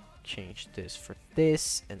 Change this for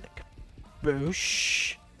this, and the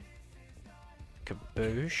kaboosh.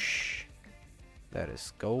 Kaboosh. That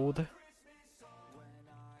is gold.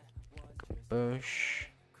 Kaboosh.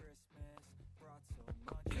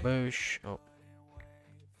 Kaboosh. Oh.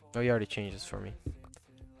 Oh, you already changed this for me.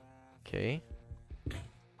 Okay. It's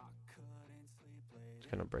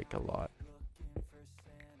gonna break a lot.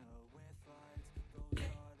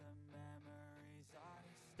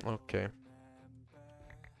 Okay.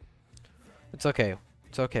 It's okay.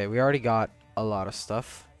 It's okay. We already got a lot of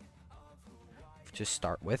stuff to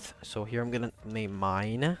start with. So here I'm gonna make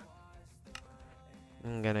mine.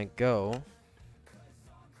 I'm gonna go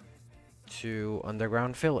to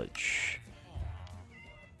Underground Village.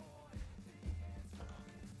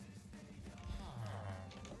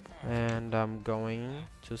 And I'm going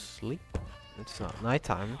to sleep. It's not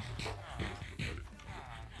nighttime.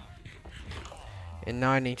 And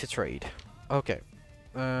now I need to trade. Okay.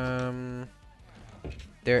 There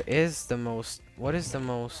is the most... What is the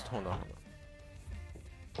most... Hold on, hold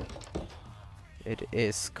on. It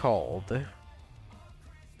is called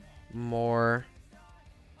more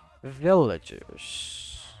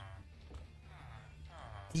villagers.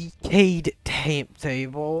 Decayed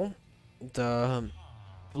table. The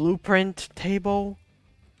blueprint table.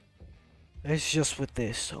 It's just with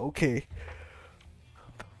this. Okay.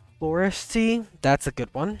 Floresty. That's a good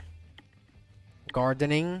one.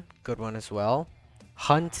 Gardening. Good one as well.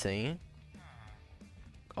 Hunting.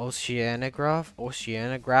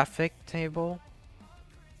 Oceanographic table.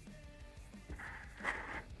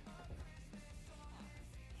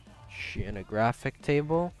 Oceanographic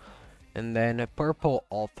table. And then a purple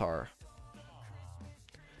altar.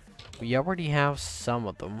 We already have some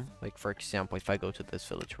of them. Like, for example, if I go to this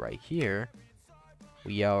village right here,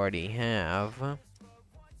 we already have...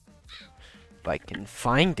 If I can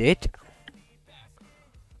find it...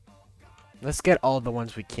 Let's get all the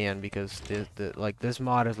ones we can, because this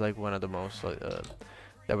mod is like one of the most that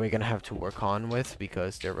we're gonna have to work on with,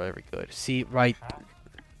 because they're very good. See, right...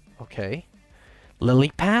 Okay.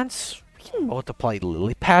 Lily pads? We can multiply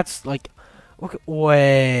lily pads, like... Okay,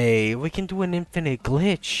 wait, we can do an infinite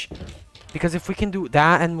glitch. Because if we can do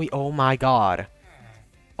that and we... Oh my god.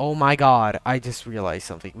 Oh my god, I just realized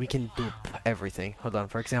something. We can dupe everything. Hold on,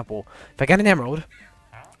 for example, if I get an emerald,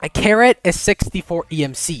 a carrot is 64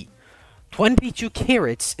 EMC. 22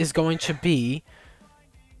 carrots is going to be...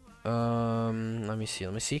 let me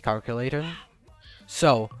see, calculator.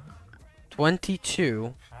 So,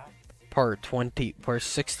 22 per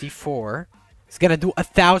 64 is gonna do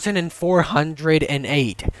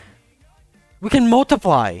 1,408. We can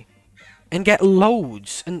multiply and get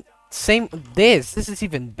loads. And same this is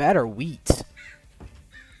even better wheat.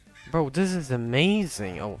 Bro, this is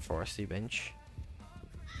amazing. Oh, foresty bench.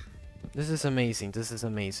 This is amazing. This is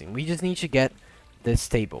amazing. We just need to get this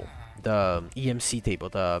table, the EMC table.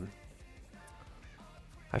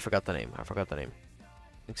 I forgot the name.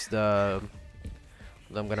 It's the...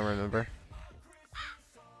 I'm gonna remember.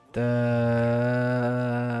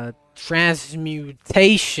 The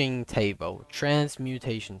transmutation table.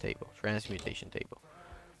 Transmutation table.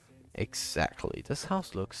 Exactly. This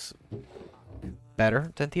house looks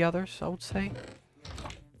better than the others, I would say.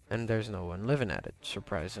 And there's no one living at it,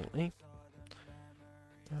 surprisingly.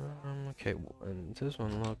 Okay, and this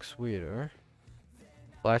one looks weirder.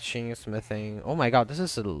 Fletching, smithing. Oh my god, this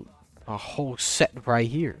is a whole set right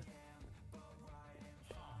here.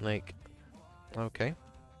 Like, okay.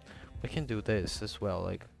 We can do this as well,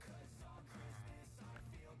 like.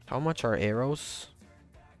 How much are arrows?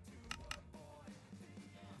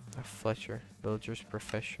 A Fletcher. Villagers,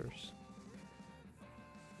 professors.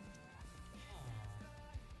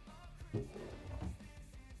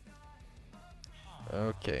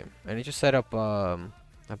 Okay, I need to set up a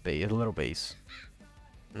little base.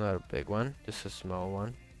 Not a big one, just a small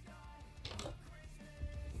one.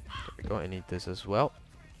 There we go, I need this as well.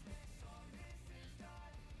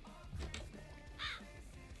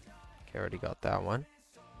 Okay, already got that one.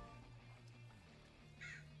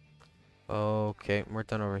 Okay, we're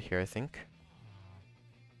done over here, I think.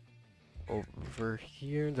 Over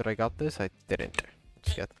here, did I got this? I didn't.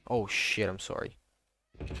 Let's get... Oh shit, I'm sorry.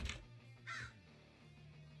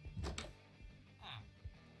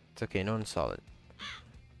 It's okay, no one's solid.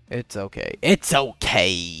 It's okay. It's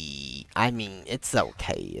okay! I mean, it's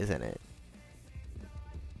okay, isn't it?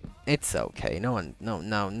 It's okay. No one's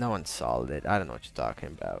solid. I don't know what you're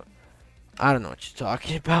talking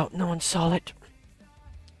about. No one's solid.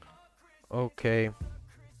 Okay. I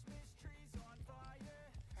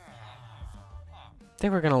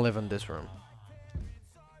think we're gonna live in this room.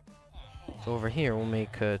 So over here, we'll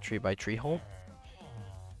make a 3x3 hole.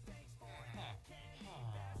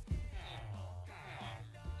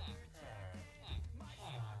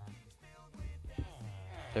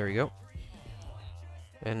 There we go.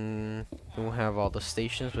 And we'll have all the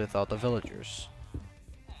stations with all the villagers.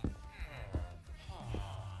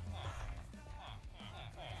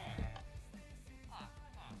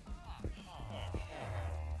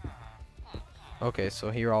 Okay,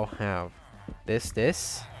 so here I'll have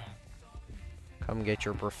this. Come get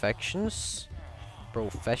your professions.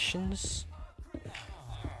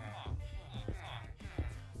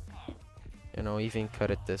 And I'll even cut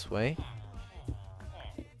it this way.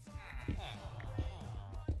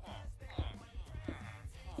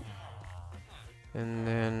 And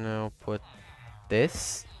then I'll put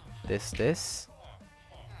this,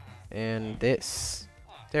 and this.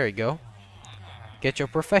 There you go. Get your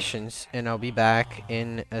professions, and I'll be back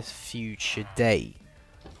in a future day.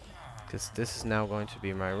 Because this is now going to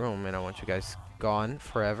be my room, and I want you guys gone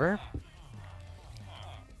forever.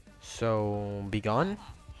 So, be gone.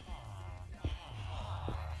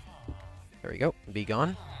 There we go. Be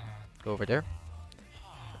gone. Go over there.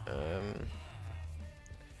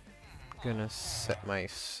 Gonna set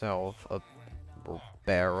myself a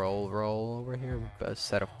barrel roll over here, a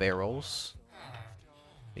set of barrels,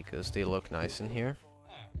 because they look nice in here.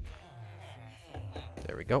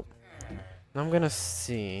 There we go. Now I'm gonna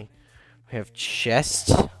see. We have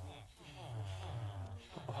chests.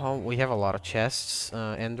 Oh, we have a lot of chests.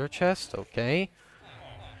 Ender chest, okay.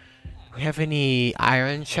 We have any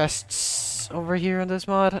iron chests over here in this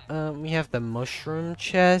mod? We have the mushroom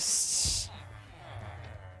chests,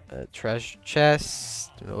 treasure chests,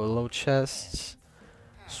 willow chests,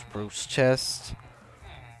 spruce chest.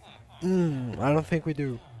 I don't think we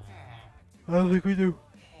do. I don't think we do.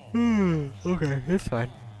 Okay, it's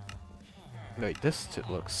fine. Wait, this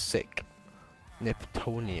looks sick.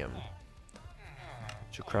 Neptunium.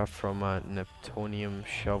 To craft from a Neptunium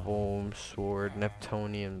shovel, sword,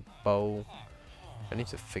 Neptunium bow. I need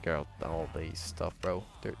to figure out all these stuff, bro.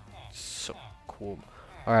 They're so cool.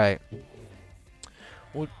 Alright.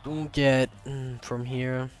 We'll get from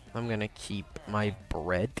here. I'm gonna keep my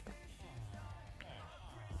bread.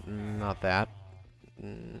 Not that.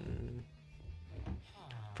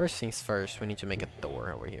 First things first, we need to make a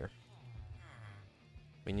door over here.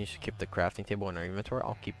 We need to keep the crafting table in our inventory.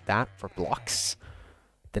 I'll keep that for blocks.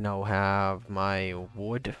 Then I'll have my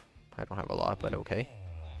wood. I don't have a lot, but okay.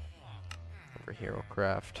 Over here I'll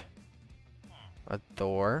craft a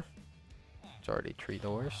door. It's already 3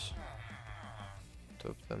 doors. 2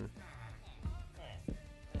 of them.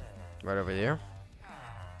 Right over there.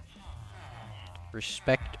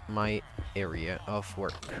 Respect my area of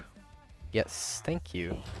work. Yes, thank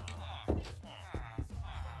you.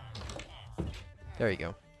 There you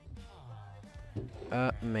go.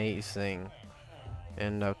 Amazing.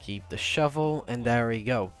 And I'll keep the shovel, and there we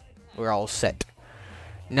go. We're all set.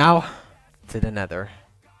 Now, to the nether.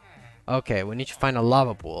 Okay, we need to find a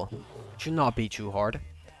lava pool. Should not be too hard.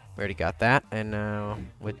 We already got that, and now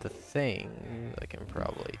with the thing, I can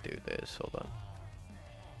probably do this. Hold on.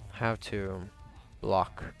 Have to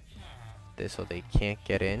block this so they can't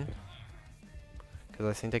get in. Because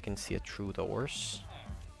I think they can see it through doors.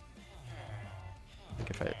 I think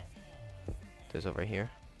if I... this over here.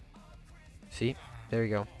 See? There you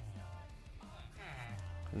go.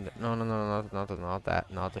 No, not that.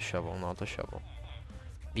 Not the shovel, not the shovel.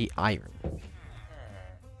 The iron.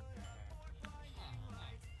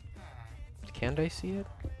 Can they see it?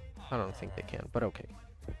 I don't think they can, but okay.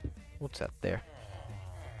 What's that there?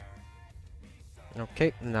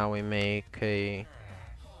 Okay, now we make a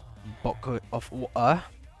bucket of water.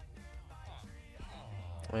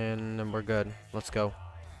 And then we're good. Let's go.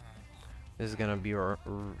 This is gonna be our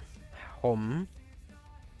home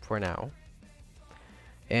for now.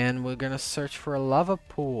 And we're gonna search for a lava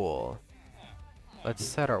pool. Let's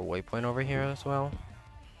set our waypoint over here as well.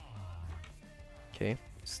 Okay,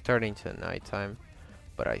 starting to nighttime,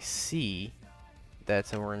 but I see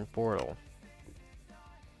that's an iron portal.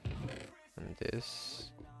 And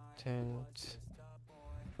this tent,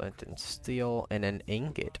 flint and steel, and an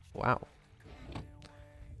ingot. Wow.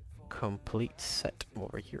 Complete set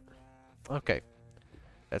over here. Okay.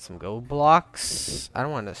 Got some gold blocks. I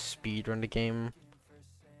don't want to speedrun the game.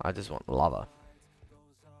 I just want lava.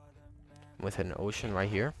 With an ocean right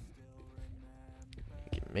here.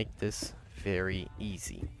 We can make this very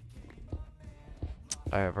easy.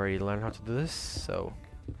 I have already learned how to do this, so...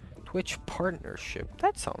 Twitch partnership.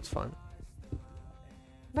 That sounds fun.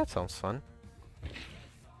 That sounds fun.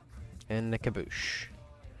 And the kaboosh.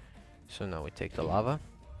 So now we take the lava.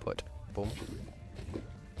 Put boom.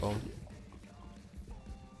 Boom.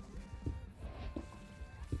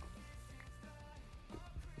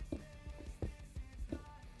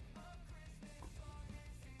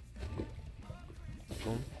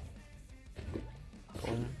 Boom.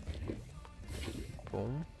 Boom.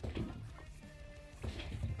 Boom.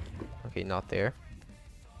 Okay, not there.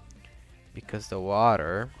 Because the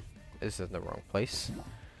water is in the wrong place.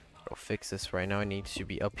 I'll fix this right now. It needs to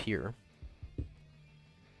be up here.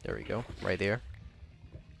 There we go. Right there.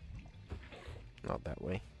 Not that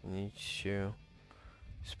way. You need to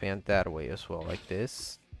expand that way as well, like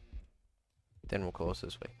this. Then we'll close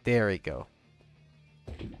this way. There we go.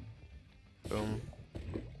 Boom.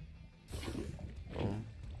 Boom.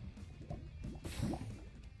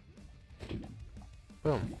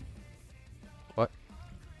 Boom. What?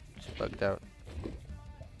 It's bugged out.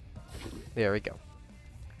 There we go.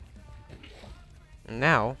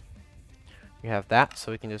 Now, we have that,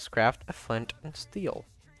 so we can just craft a flint and steel.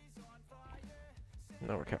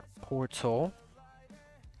 Now we got a portal.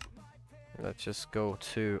 Let's just go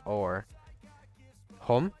to our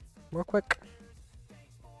home real quick.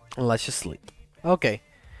 And let's just sleep. Okay.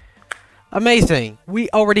 Amazing! We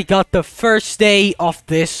already got the first day of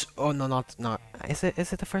this. Oh no, not. Is it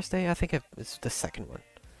the first day? I think it's the second one.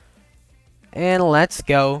 And let's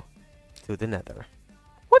go to the Nether.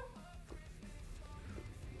 What?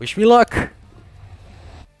 Wish me luck.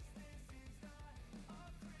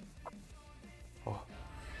 Oh.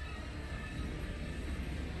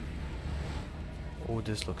 Oh,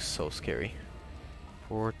 this looks so scary.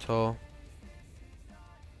 Portal.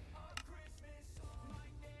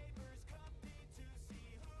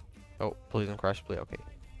 Oh, please don't crash, please. Okay.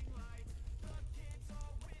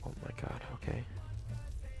 Oh my god, okay.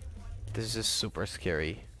 This is super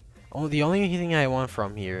scary. Oh, the only thing I want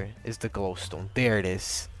from here is the glowstone. There it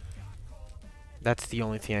is. That's the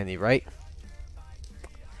only thing I need, right?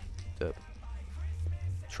 The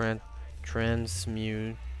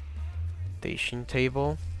transmutation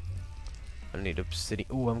table. I need obsidian.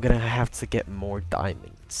 Ooh, I'm gonna have to get more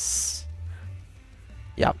diamonds.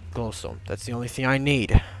 Yeah, glowstone. That's the only thing I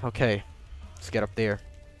need. Okay, let's get up there.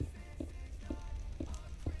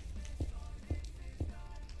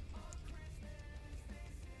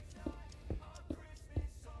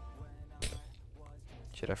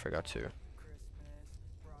 Shit, I forgot to.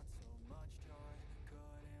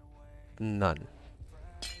 None.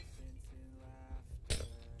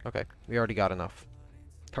 Okay, we already got enough.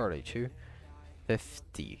 32,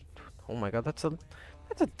 50. Oh my god, that's a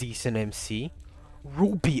decent MC.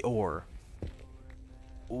 Ruby ore.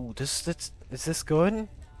 Ooh, is this good?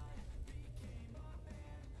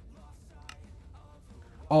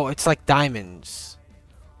 Oh, it's like diamonds.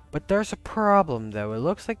 But there's a problem though. It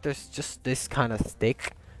looks like there's just this kind of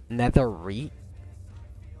thick netherite.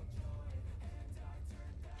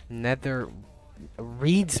 Nether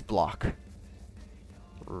reeds block.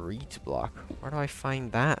 Reeds block. Where do I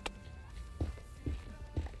find that?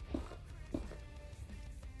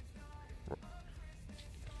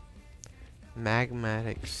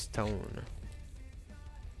 Magmatic stone.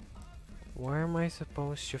 Where am I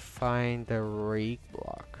supposed to find the reed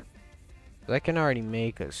block? I can already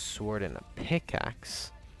make a sword and a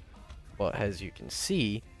pickaxe, but as you can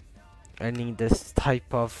see, I need this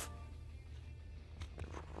type of.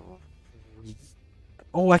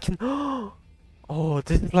 Oh, I can. Oh,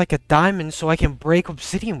 this is like a diamond, so I can break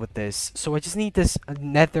obsidian with this. So I just need this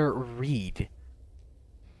nether reed.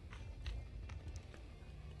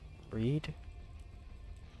 Reed?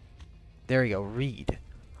 There we go, reed.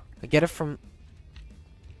 I get it from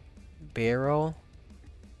barrel.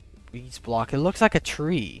 Reeds block. It looks like a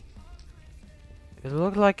tree. It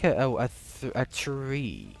looks like a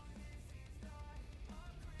tree.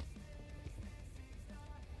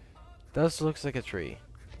 Does looks like a tree.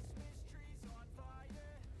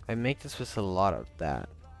 I make this with a lot of that.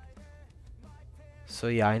 So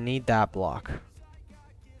yeah, I need that block.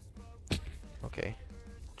 Okay.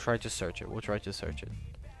 Try to search it. We'll try to search it.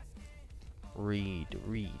 Read.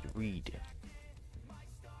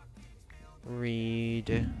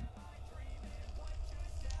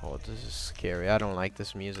 Oh, this is scary. I don't like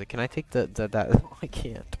this music. Can I take that? Oh, I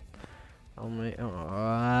can't. Oh my.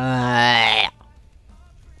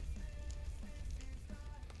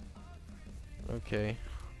 Okay.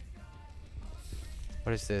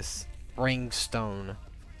 What is this? Ringstone.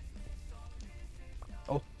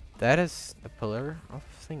 Oh, that is a pillar of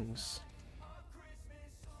things.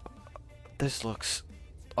 This looks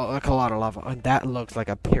like a lot of lava. And that looks like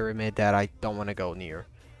a pyramid that I don't want to go near.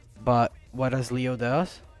 But what does Leo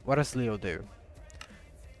does? What does Leo do?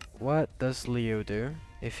 What does Leo do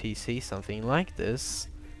if he sees something like this?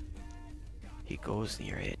 He goes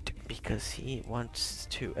near it because he wants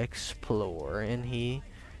to explore and he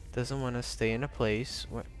doesn't want to stay in a place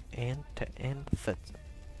where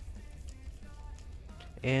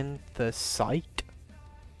site.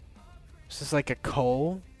 This is like a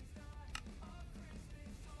coal.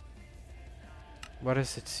 What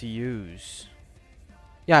does it use?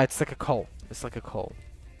 Yeah, it's like a coal. It's like a coal.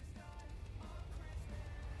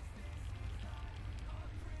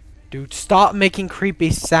 Dude, stop making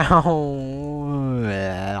creepy sound.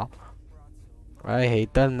 I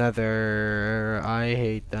hate the nether. I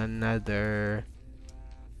hate the nether.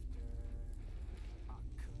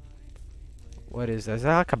 What is that? Is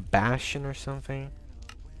that like a bastion or something?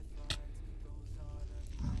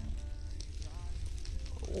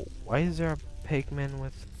 Why is there a pigman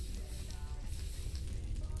with...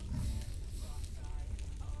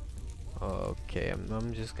 Okay,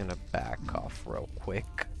 I'm just gonna back off real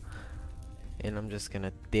quick. And I'm just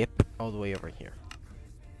gonna dip all the way over here.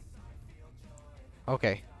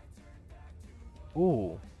 Okay.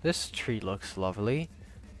 Ooh, this tree looks lovely.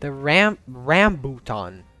 The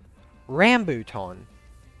rambutan. Rambutan.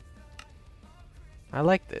 I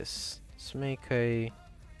like this. Let's make a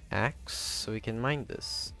axe so we can mine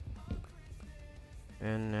this.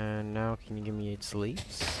 And now can you give me 8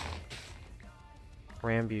 sleeves?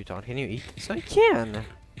 Rambutan, can you eat this? I can!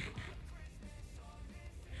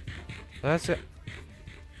 That's it.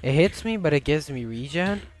 It hits me, but it gives me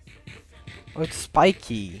regen. Oh, it's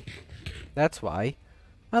spiky. That's why.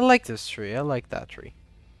 I like this tree. I like that tree.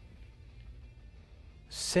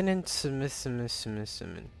 Cinnamon.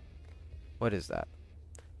 What is that?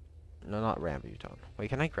 No, not rambutan. Wait,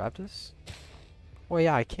 can I grab this? Oh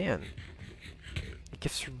yeah, I can. It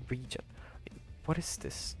gives you regen. What is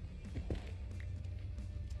this?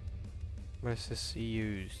 What is this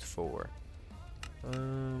used for?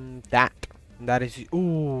 That is.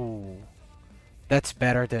 Ooh. That's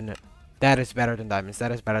better than. That is better than diamonds.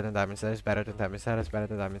 That is better than diamonds. That is better than diamonds. That is better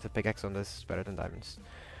than diamonds. The pickaxe on this is better than diamonds.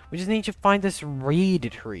 We just need to find this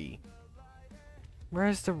reed tree.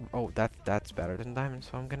 Where's the... Oh, that's better than diamonds,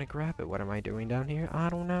 so I'm gonna grab it. What am I doing down here? I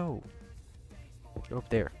don't know. Go up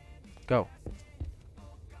there. Go.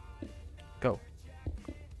 Go.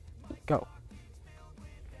 Go.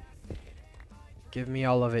 Give me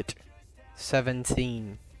all of it.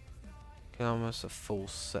 17. Almost a full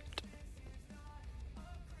set.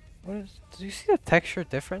 What is... Do you see the texture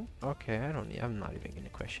different? Okay, I'm not even gonna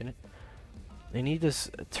question it. I need this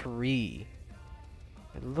tree.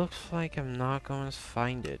 It looks like I'm not going to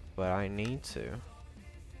find it, but I need to.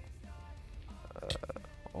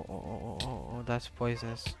 Oh, that's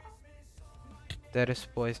poisonous. That is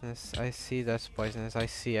poisonous. I see that's poisonous. I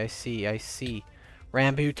see.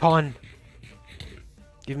 Rambutan!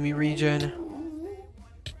 Give me regen.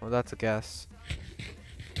 Oh, that's a guess.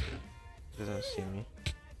 It doesn't see me.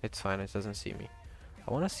 It's fine, it doesn't see me.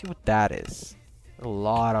 I want to see what that is. A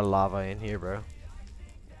lot of lava in here, bro.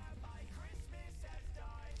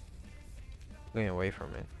 Going away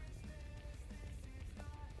from it.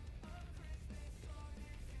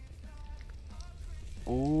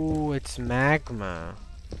 Ooh, it's magma.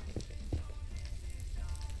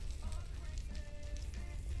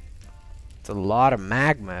 It's a lot of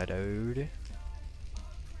magma, dude.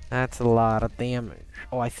 That's a lot of damage.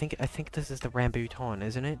 Oh, I think this is the rambutan,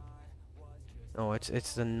 isn't it? No,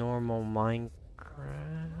 it's the normal Minecraft.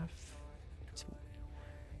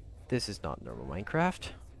 This is not normal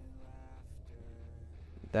Minecraft.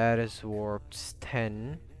 That is warped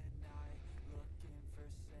 10.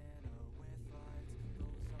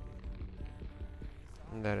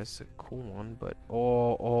 And that is a cool one, but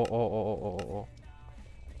oh.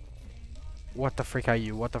 What the frick are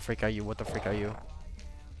you? What the frick are you? What the frick are you?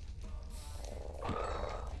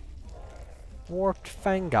 Warped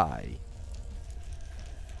fungi.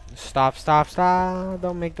 Stop.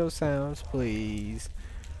 Don't make those sounds, please.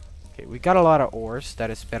 Okay, we got a lot of ores. That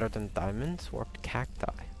is better than diamonds. Warped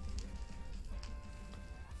cacti.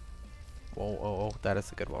 Whoa. That is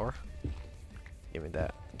a good ore. Give me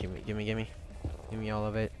that. Give me. Give me all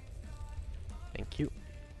of it. Thank you.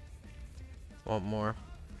 Want more.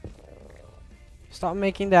 Stop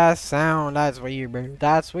making that sound. That's weird, bro.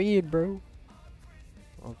 That's weird, bro.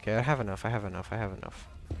 Okay, I have enough.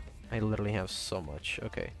 I literally have so much.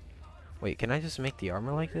 Okay. Wait, can I just make the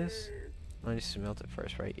armor like this? I just smelt it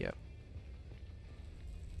first, right? Yep.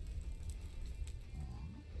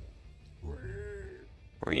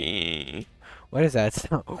 Wee. What is that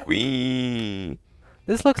sound? Wee.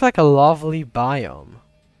 This looks like a lovely biome.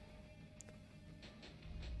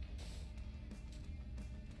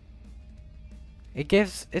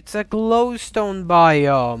 It's a glowstone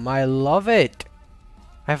biome. I love it.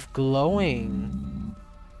 I have glowing.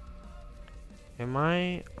 Am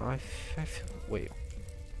I feel, wait.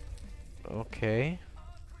 Okay.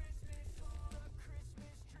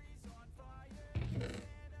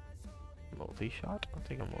 Multi-shot? I'll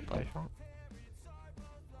take a multi-shot.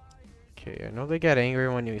 Okay, I know they get angry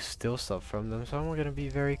when you steal stuff from them, so I'm gonna be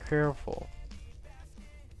very careful.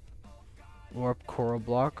 Warp coral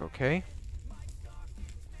block, okay.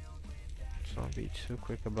 Let's not be too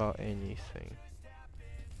quick about anything.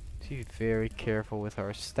 Be very careful with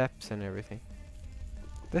our steps and everything.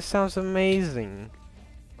 This sounds amazing.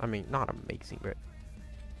 I mean, not amazing, but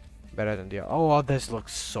better than the other. Oh, this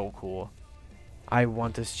looks so cool. I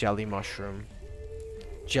want this jelly mushroom.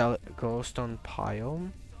 Glowstone pile.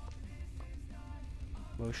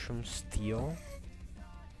 Mushroom steel.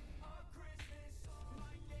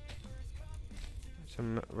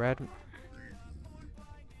 Some red.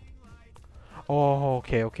 Oh,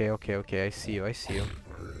 okay. I see you.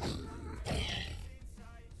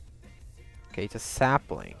 Okay, it's a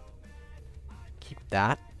sapling. Keep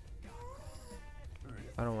that.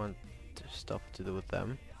 I don't want stuff to do with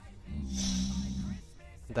them.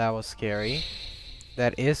 That was scary.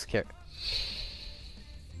 That is scary.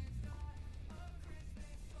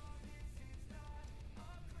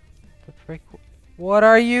 The frick? What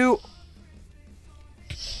are you?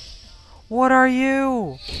 What are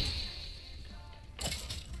you?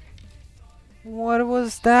 What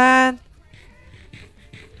was that?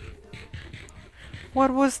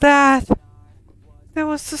 What was that? That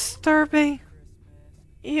was disturbing.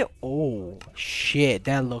 Ew. Oh, shit.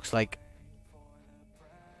 That looks like...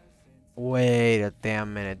 Wait a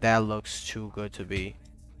damn minute. That looks too good to be.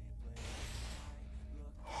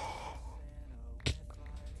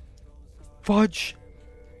 Fudge.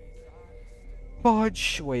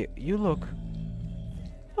 Fudge. Wait, you look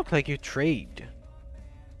like you trade.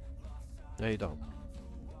 No, you don't.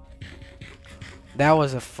 That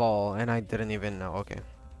was a fall, and I didn't even know. Okay.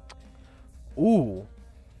 Ooh.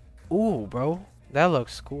 Ooh, bro. That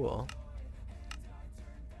looks cool.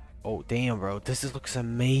 Oh, damn, bro. Looks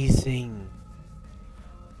amazing.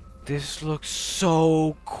 This looks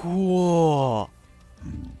so cool.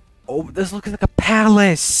 Oh, this looks like a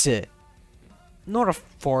palace. Not a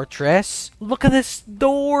fortress. Look at this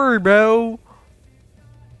door, bro.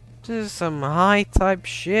 This is some high type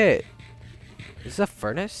shit. Is this a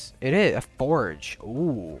furnace? It is. A forge.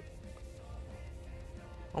 Ooh.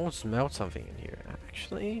 I almost smelled something in here,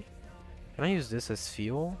 actually. Can I use this as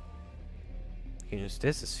fuel? I can use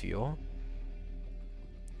this as fuel.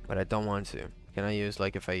 But I don't want to. Can I use,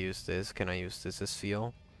 like, if I use this, can I use this as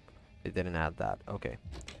fuel? It didn't add that. Okay.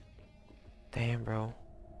 Damn, bro.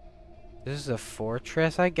 This is a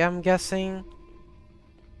fortress, I'm guessing?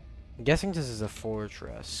 I'm guessing this is a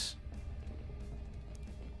fortress.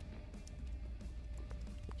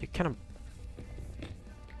 You kind of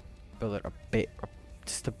build it a bit,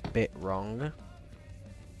 just a bit wrong.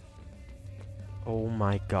 Oh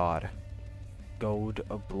my god. Gold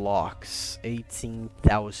blocks.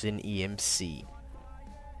 18,000 EMC.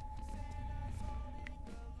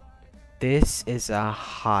 This is a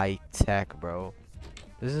high tech, bro.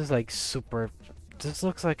 This is like super... This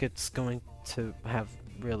looks like it's going to have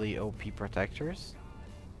really OP protectors.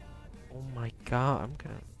 Oh my god, I'm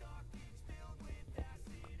gonna...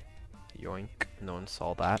 Yoink, no one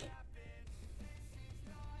saw that.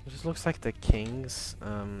 This looks like the king's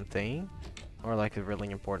thing. Or like a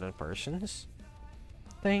really important person's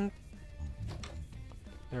thing.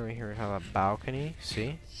 Over here we have a balcony,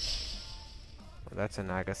 see? Oh, that's a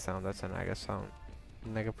Naga sound, that's a Naga sound.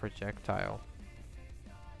 Naga projectile.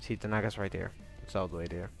 See, the Naga's right there. It's all the way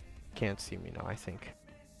there. Can't see me now, I think.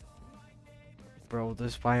 Bro,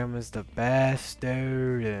 this biome is the best,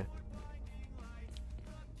 dude.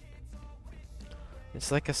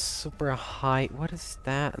 It's like a super high... What is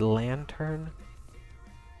that? Lantern?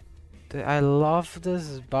 I love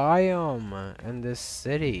this biome and this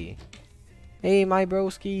city. Hey, my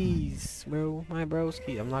broskies, bro, my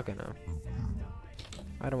broski. I'm not gonna...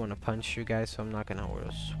 I don't want to punch you guys, so I'm not gonna hold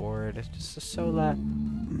a sword. It's just so that...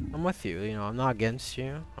 I'm with you, you know, I'm not against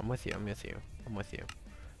you. I'm with you, I'm with you, I'm with you.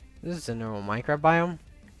 This is a normal Minecraft biome.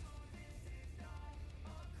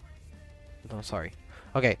 No, sorry.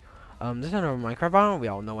 Okay, this is a normal Minecraft biome we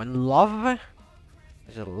all know and love.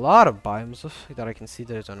 There's a lot of biomes that I can see.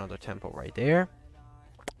 There's another temple right there.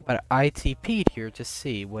 But I TP'd here to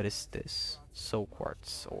see what is this. Soul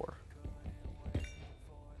quartz ore.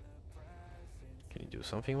 Can you do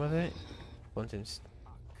something with it? What is...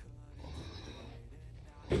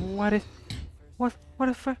 What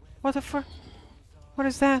the fuck? What the fuck? What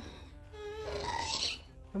is that?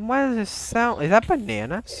 And why does this sound... Is that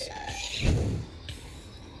bananas?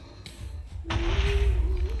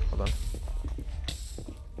 Hold on.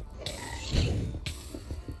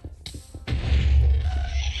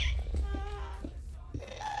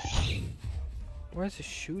 Where is it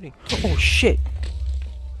shooting? Oh shit!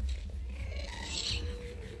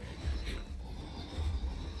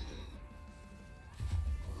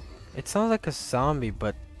 It sounds like a zombie,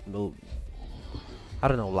 but I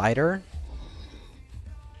don't know, lighter.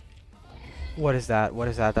 What is that? What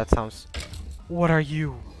is that? That sounds... What are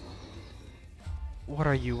you? What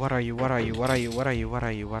are you? What are you? What are you? What are you? What are you? What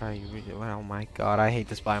are you? What are you? Oh my god, I hate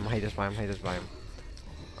this biome. I hate this biome. I hate this biome.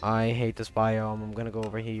 I hate this biome. I'm gonna go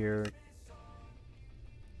over here.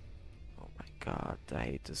 Oh my god, I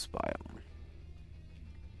hate this biome.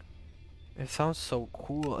 It sounds so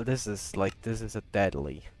cool. This is a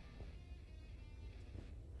deadly.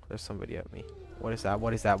 There's somebody at me. What is that?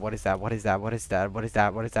 What is that? What is that? What is that? What is that? What is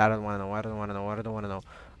that? What is that? I don't want to know. I don't want to know. I don't want to know.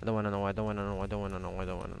 I don't want to know. I don't want to know. I don't want to know. I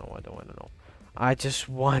don't want to know. I don't want to know. I just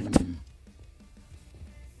want...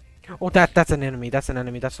 Oh, that's an enemy. That's an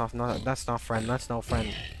enemy. That's not friend. That's no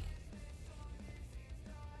friend.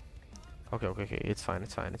 Okay, okay, okay. It's fine.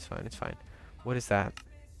 It's fine. It's fine. It's fine. What is that?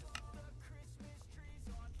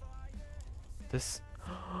 This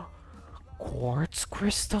quartz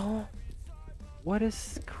crystal? What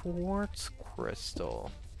is quartz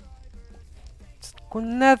crystal? It's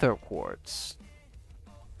nether quartz.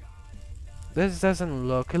 This doesn't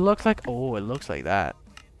look. It looks like. Oh, it looks like that.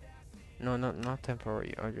 No, not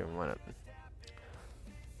temporary. I didn't want it.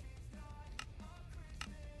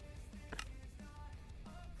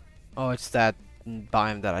 Oh, it's that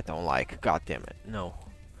biome that I don't like. God damn it. No.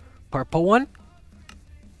 Purple one?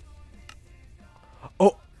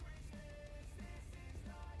 Oh.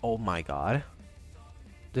 Oh my god.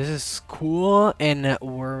 This is cool and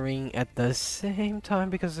worrying at the same time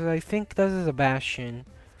because I think this is a bastion.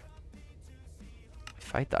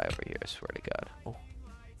 If I die over here, I swear to god. Oh.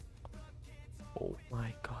 Oh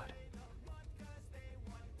my god.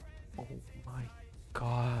 Oh my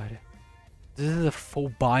god. This is a full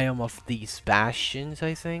biome of these bastions,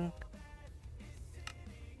 I think.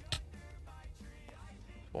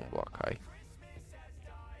 One block high.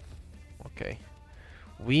 Okay.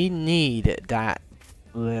 We need that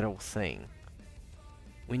little thing.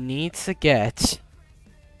 We need to get...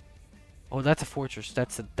 Oh, that's a fortress.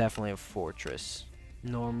 That's definitely a fortress.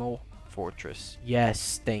 Normal fortress.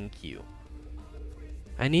 Yes, thank you.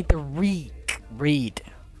 I need the reed.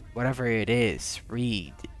 Whatever it is.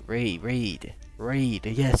 Reed.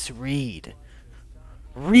 Yes, reed.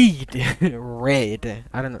 Red.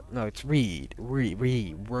 I don't know. No, it's reed. Reed.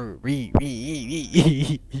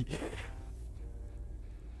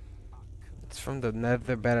 It's from the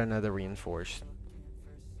nether, better nether reinforced.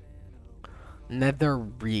 Nether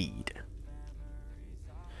reed.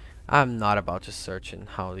 I'm not about to search in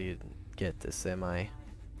how do you get this, am I?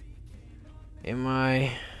 Am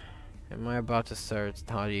I about to search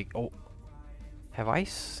how do you... Oh. Have I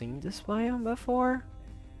seen this biome before?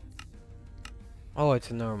 Oh,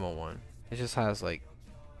 it's a normal one. It just has like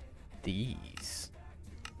these.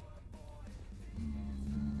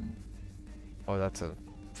 Oh, that's a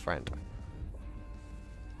friend.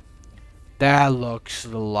 That looks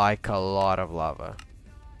like a lot of lava.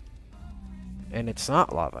 And it's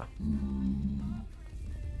not lava.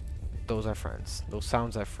 Those are friends. Those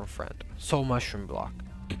sounds are from friend. So mushroom block.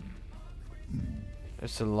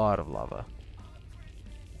 It's a lot of lava.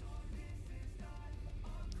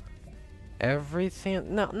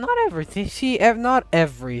 Everything, no, not everything. See, not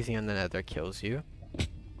everything on the nether kills you.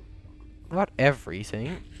 Not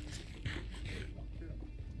everything.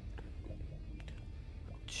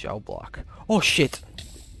 Shell block. Oh shit!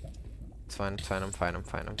 It's fine, it's fine, I'm fine, I'm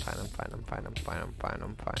fine, I'm fine, I'm fine, I'm fine, I'm fine, I'm fine,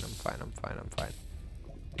 I'm fine, I'm fine, I'm fine, I'm fine.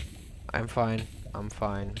 I'm fine, I'm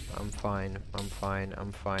fine, I'm fine, I'm fine,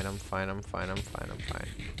 I'm fine, I'm fine, I'm fine, I'm fine, I'm fine.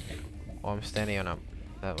 Oh, I'm standing on a...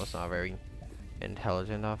 That was not very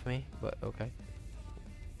intelligent of me, but okay.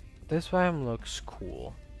 This biome looks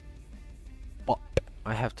cool, but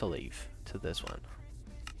I have to leave to this one.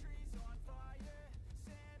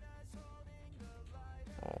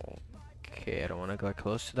 Okay, I don't want to go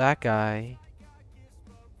close to that guy.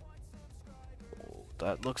 Oh,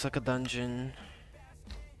 that looks like a dungeon.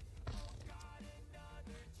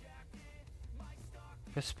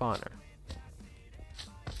 A spawner.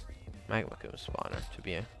 Magma Goom spawner, to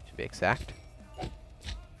be exact.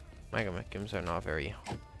 Magma Gooms are not very...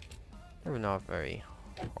 They're not very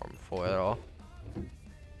harmful at all.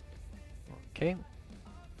 Okay.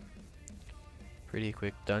 Pretty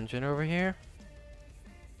quick dungeon over here.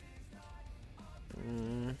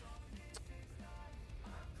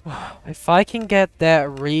 If I can get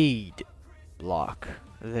that reed block,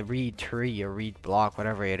 the reed tree or reed block,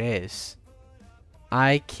 whatever it is,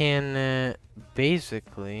 I can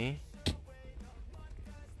basically...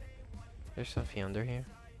 There's something under here.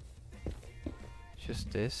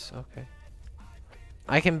 Just this, okay.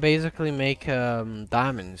 I can basically make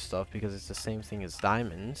diamond stuff because it's the same thing as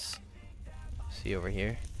diamonds. See over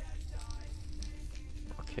here.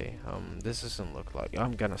 Okay, this doesn't look like...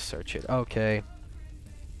 I'm gonna search it. Okay.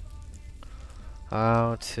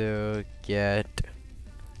 How to get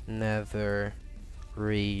nether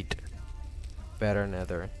reed, better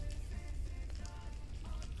nether.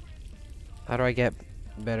 How do I get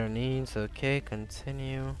better needs? Okay,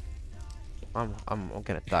 continue. I'm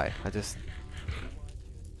gonna die. I just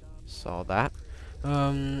saw that.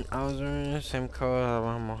 I was doing the same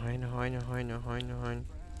code.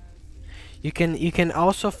 You can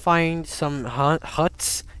also find some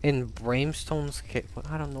huts in Brimstone's cave.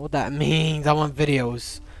 I don't know what that means. I want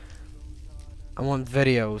videos. I want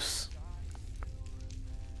videos.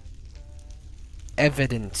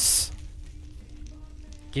 Evidence.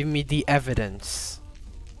 Give me the evidence.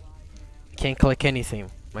 Can't click anything.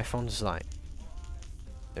 My phone's dying.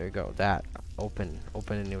 There you go. That. Open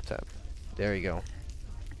a new tab. There you go.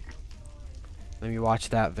 Let me watch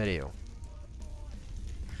that video.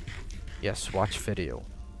 Yes, watch video.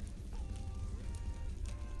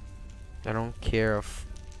 I don't care if,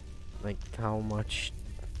 like, how much.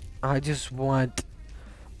 I just want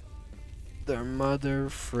their mother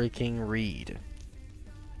freaking read.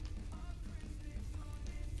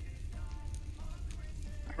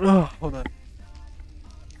 Oh, hold on.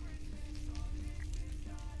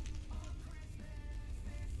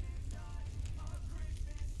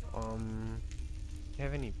 Do you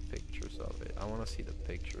have any pictures of it? I want to see the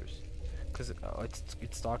pictures, cause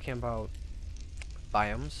it's talking about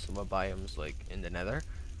biomes, what biomes like in the Nether,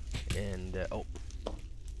 and oh.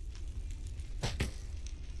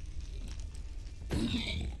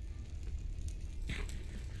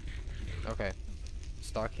 Okay, it's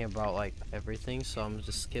talking about like everything, so I'm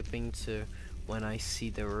just skipping to when I see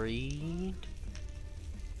the read.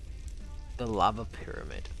 The lava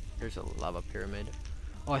pyramid. Here's a lava pyramid.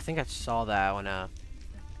 Oh, I think I saw that when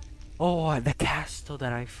oh, the castle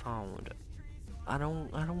that I found. I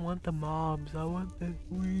don't want the mobs. I want the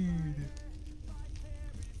weed.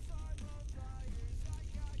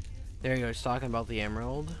 There you go. It's talking about the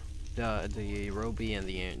emerald, the ruby and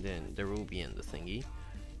the ruby and the thingy.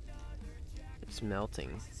 It's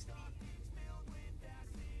melting.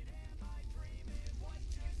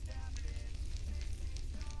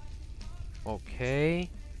 Okay.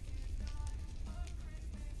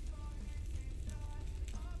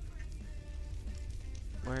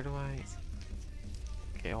 Where do I?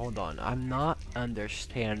 Okay, hold on. I'm not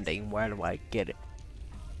understanding. Where do I get it?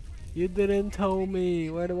 You didn't tell me.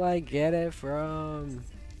 Where do I get it from?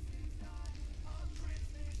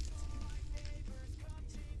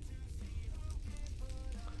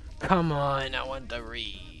 Come on, I want to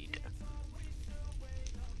read.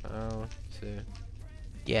 How to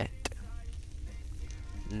get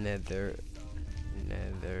nether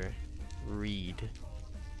read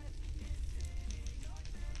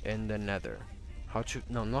in the nether. How to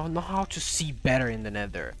no how to see better in the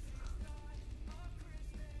nether.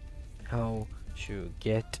 How to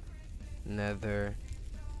get nether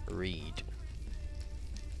read.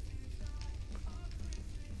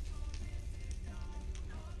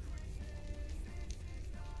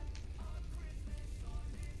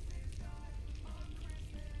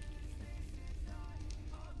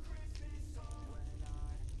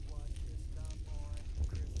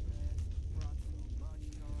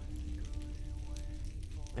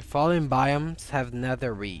 The following biomes have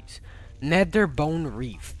nether reefs. Nether bone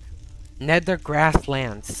reef. Nether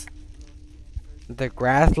grasslands. The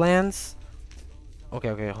grasslands?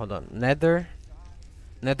 Okay, hold on. Nether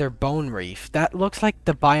bone reef. That looks like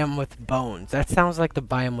the biome with bones. That sounds like the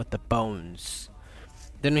biome with the bones.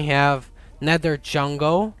 Then we have nether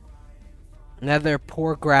jungle. Nether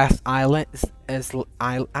poor grass islands.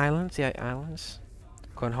 Islands? Yeah, islands.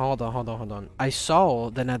 Hold on. I saw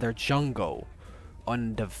the nether jungle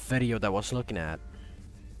on the video that I was looking at.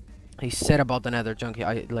 He said about the nether jungle.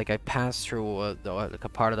 I passed through like a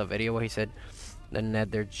part of the video where he said the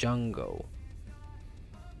nether jungle.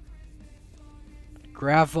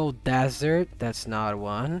 Gravel desert. That's not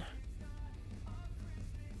one.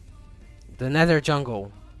 The nether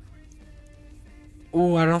jungle.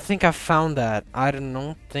 Ooh, I don't think I found that. I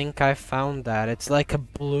don't think I found that. It's like a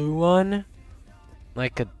blue one.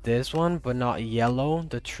 Like this one, but not yellow.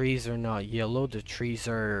 The trees are not yellow. The trees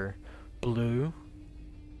are blue.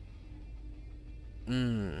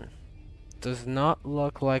 Does not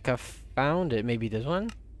look like I found it. Maybe this one?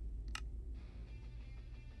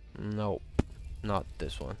 Nope. Not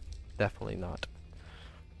this one. Definitely not.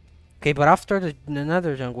 Okay, but after the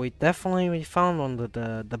nether jungle, we found one,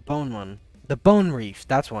 the bone one. The bone reef.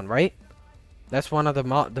 That's one, right? That's one of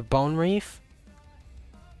the bone reef.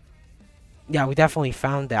 Yeah, we definitely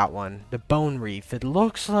found that one. The bone reef. It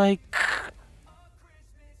looks like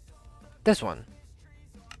this one.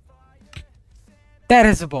 That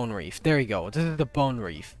is a bone reef. There you go. This is the bone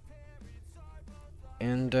reef.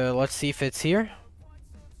 And let's see if it's here.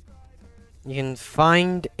 You can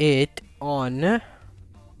find it on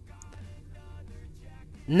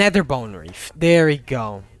nether bone reef. There we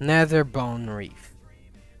go. Nether bone reef.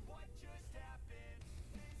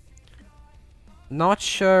 Not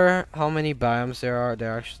sure how many biomes there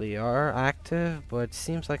actually are active, but it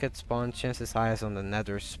seems like it spawns chances highest on the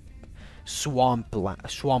nether swampland.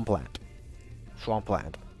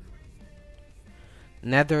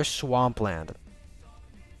 Nether swampland.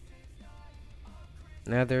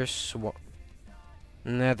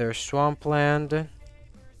 Nether swampland.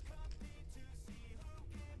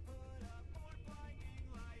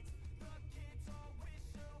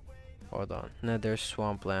 Hold on. Nether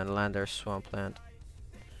swampland. Lander swampland.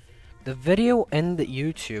 The video and the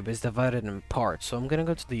YouTube is divided in parts, so I'm gonna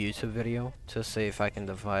go to the YouTube video to see if I can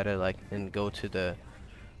divide it like and go to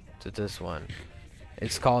this one.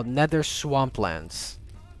 It's called Nether Swamplands.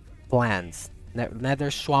 Nether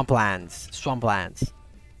Swamplands.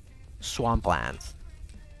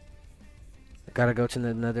 I gotta go to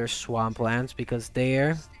the Nether Swamplands because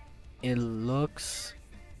there it looks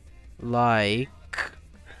like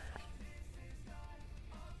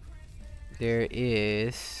there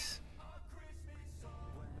is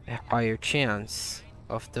a higher chance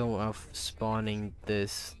of spawning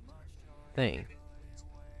this thing.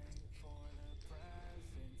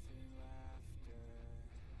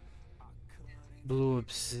 Blue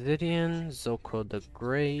obsidian, Zoko the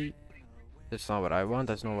Great. That's not what I want.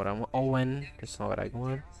 That's not what I want. Owen. That's not what I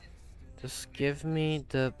want. Just give me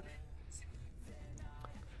the.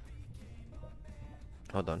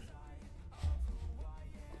 Hold on.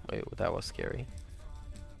 Wait, that was scary.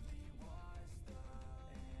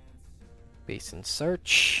 Basin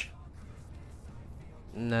search.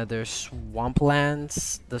 Nether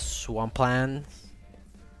Swamplands. The Swamplands.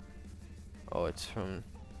 Oh, it's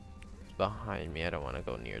behind me. I don't want to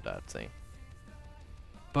go near that thing.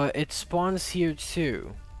 But it spawns here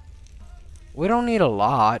too. We don't need a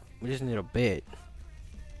lot. We just need a bit.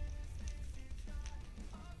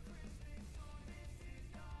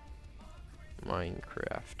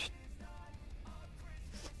 Minecraft.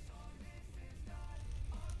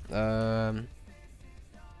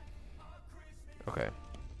 Okay.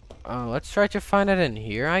 Let's try to find it in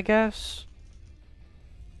here, I guess.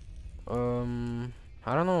 I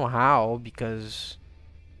don't know how, because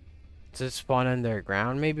does it spawn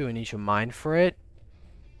underground? Maybe we need to mine for it.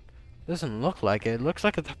 Doesn't look like it. It looks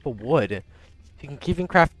like a type of wood. You can even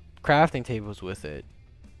craft crafting tables with it.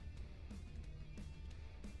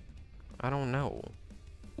 I don't know.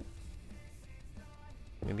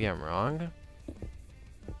 Maybe I'm wrong.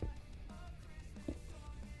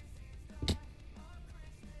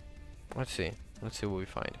 Let's see. Let's see what we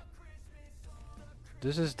find.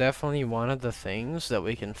 This is definitely one of the things that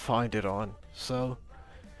we can find it on. So,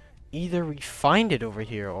 either we find it over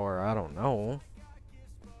here or I don't know.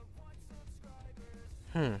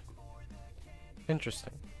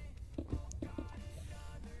 Interesting.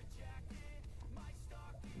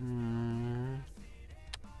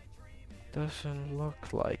 Doesn't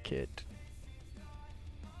look like it.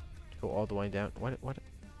 Go all the way down. What? I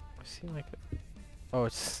see like it. Oh,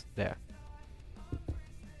 it's there.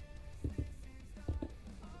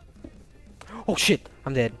 Oh shit!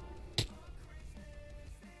 I'm dead.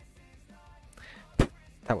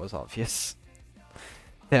 That was obvious.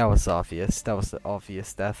 That was obvious. That was the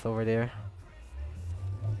obvious death over there.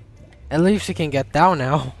 At least we can get down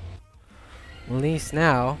now. At least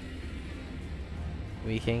now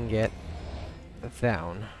we can get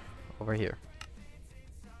down over here.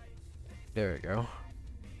 There we go.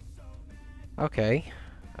 Okay.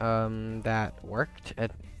 That worked.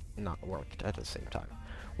 Not worked at the same time.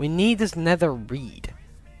 We need this nether reed.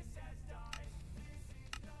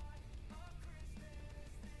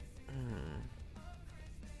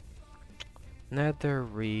 Nether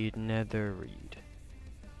reed.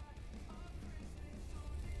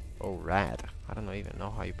 Oh, rad. I don't even know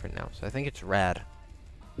how you pronounce it. I think it's rad.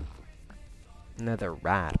 Nether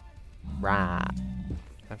rad. Rad.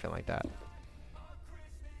 Something like that.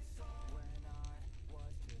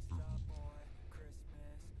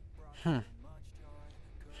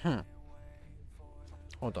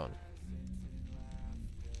 Hold on.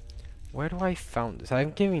 Where do I found this?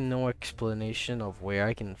 I'm giving no explanation of where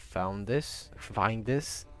I can find this.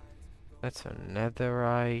 That's a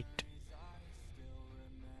netherite.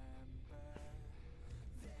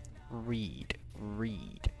 Reed.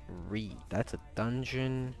 That's a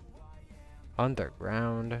dungeon.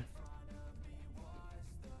 Underground.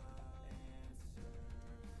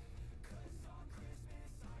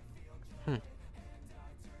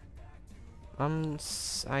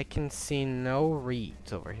 I can see no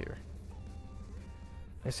reeds over here.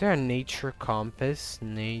 Is there a nature compass?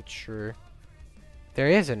 There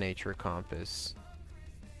is a nature compass.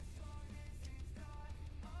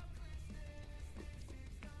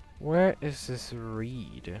 Where is this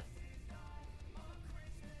reed?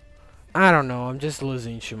 I don't know. I'm just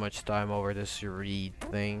losing too much time over this reed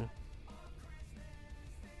thing.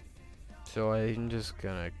 So I'm just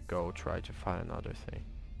gonna go try to find another thing.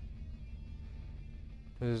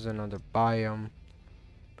 This is another biome.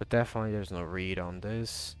 But definitely there's no reed on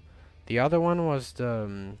this. The other one was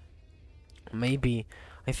the... maybe...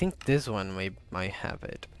 I think this one might have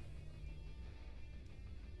it.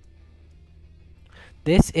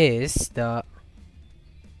 This is the...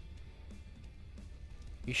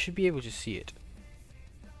 You should be able to see it.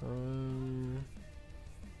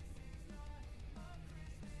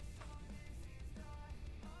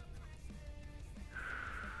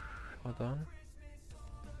 Hold on.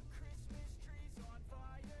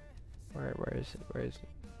 Where is it? Where is it?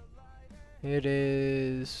 It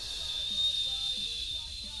is...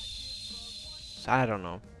 I don't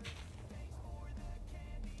know.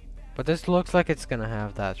 But this looks like it's gonna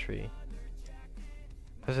have that tree.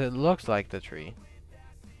 Because it looks like the tree.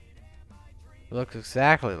 It looks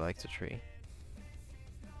exactly like the tree.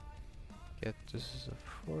 Get this is a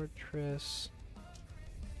fortress.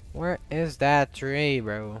 Where is that tree,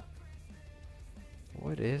 bro?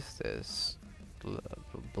 What is this?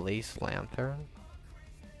 Blaze lantern?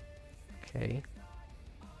 Okay.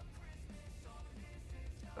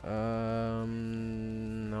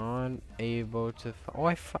 Not able to.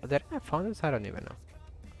 Oh, did I found this? I don't even know.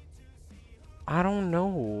 I don't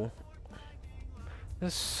know.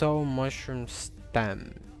 There's so mushroom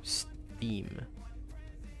steam.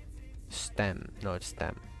 Stem. No, it's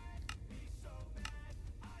stem.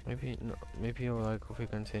 Maybe no. Maybe like if we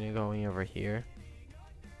continue going over here.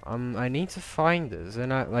 I need to find this,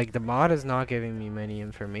 and like the mod is not giving me many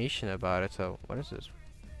information about it. So what is this?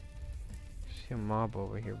 I see a mob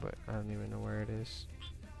over here, but I don't even know where it is.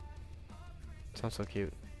 It sounds so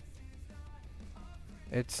cute.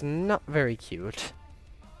 It's not very cute,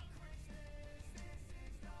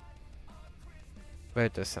 but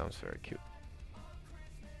it just sounds very cute.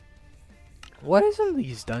 What is in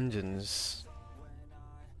these dungeons?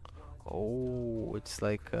 Oh, it's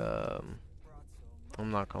like I'm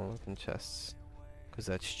not gonna look in chests because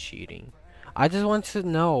that's cheating. I just want to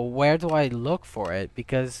know where do I look for it,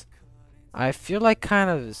 because I feel like kind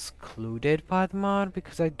of excluded by the mod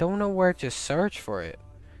because I don't know where to search for it.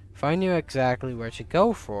 If I knew exactly where to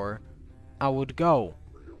go for, I would go.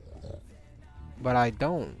 But I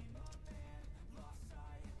don't.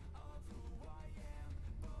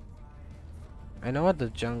 I know what the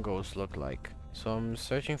jungles look like. So I'm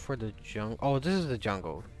searching for the jungle. Oh, this is the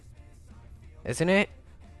jungle. Isn't it?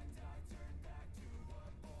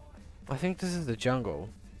 I think this is the jungle.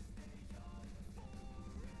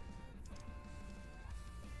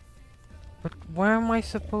 But where am I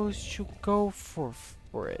supposed to go for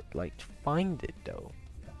it? Like, to find it, though.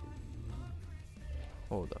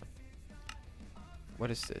 Hold on.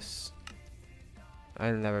 What is this?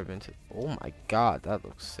 I've never been to... Oh my god, that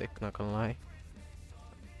looks sick, not gonna lie.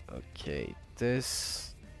 Okay,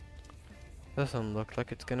 this... doesn't look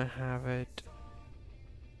like it's gonna have it.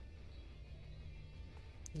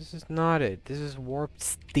 This is not it. This is warped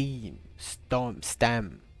stem.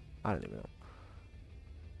 I don't even know.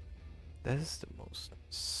 This is the most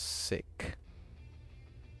sick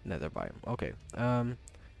nether biome. Okay.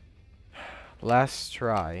 Last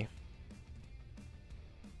try.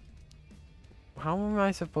 How am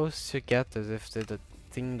I supposed to get this if the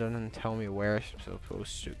thing doesn't tell me where I'm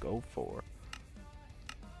supposed to go for?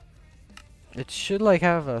 It should like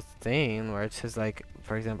have a thing where it says like,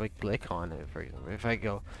 for example, click on it. For example, if I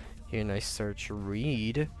go here and I search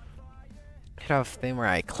read, it have a thing where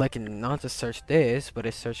I click and not to search this, but I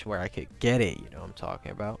search where I could get it. You know what I'm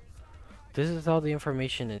talking about? This is all the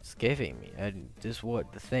information it's giving me, and this is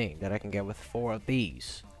what the thing that I can get with 4 of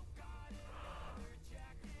these.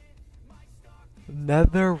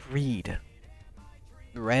 Nether read.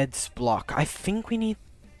 Red's block. I think when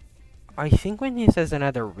he says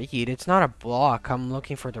another read, it's not a block. I'm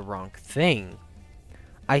looking for the wrong thing.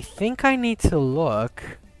 I think I need to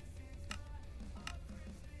look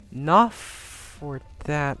not for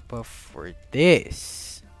that, but for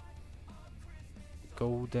this.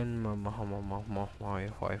 Golden Wi-Fi.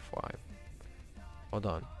 Hold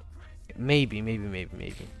on. Maybe.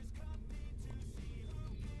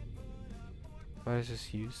 What is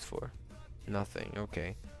this used for? Nothing.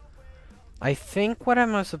 Okay. I think what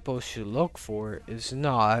I'm supposed to look for is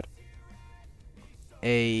not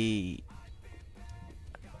a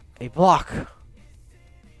block,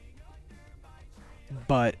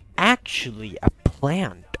 but actually a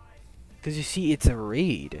plant. Because you see, it's a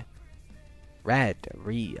reed. Rad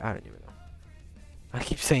reed. I don't even know. I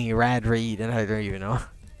keep saying rad reed and I don't even know.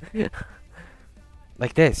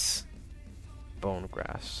 Like this. Bone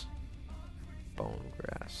grass. Bone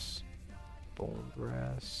grass. Bone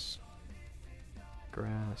grass.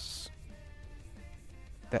 Grass.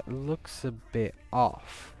 That looks a bit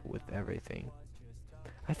off with everything.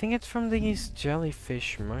 I think it's from these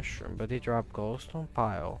jellyfish mushroom, but they drop goldstone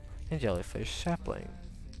pile and jellyfish sapling.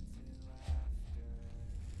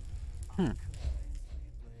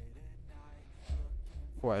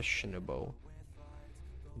 Questionable.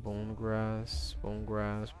 Bone grass, bone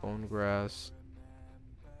grass, bone grass.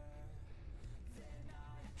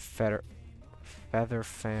 feather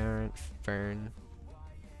fern.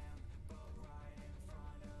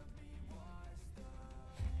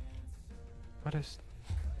 What is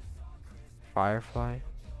firefly?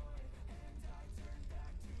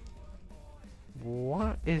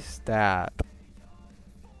 What is that?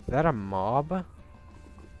 Is that a mob?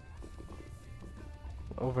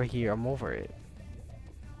 Over here, I'm over it.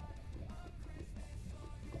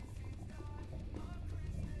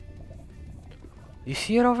 You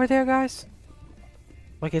see it over there, guys?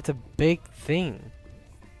 Like it's a big thing.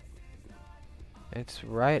 It's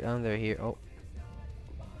right under here. Oh.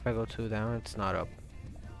 If I go 2 down, it's not up.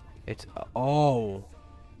 It's oh.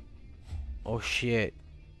 Oh shit.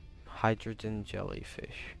 Hydrogen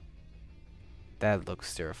jellyfish. That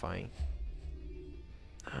looks terrifying.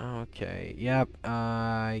 Okay. Yep.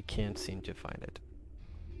 I can't seem to find it.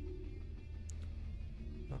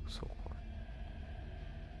 Looks so cool.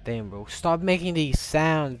 Damn, bro. Stop making these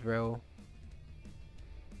sounds, bro.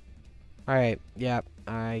 Alright. Yep.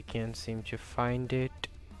 I can't seem to find it.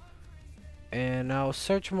 And I'll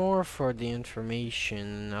search more for the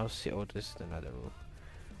information. I'll see. Oh, this is another room.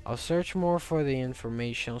 I'll search more for the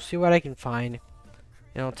information. I'll see what I can find.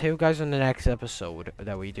 And I'll tell you guys on the next episode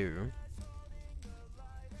that we do.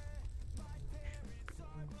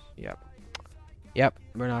 Yep. Yep,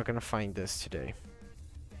 we're not gonna find this today.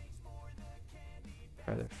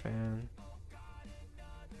 Feather fan.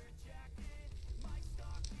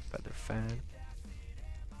 Feather fan.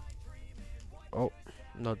 Oh,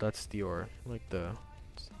 no, that's the ore. Like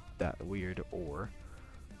that weird ore.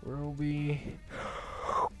 Where'll we?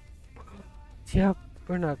 Yep,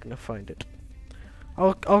 we're not gonna find it.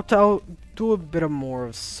 I'll do a bit of more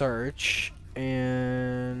of search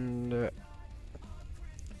and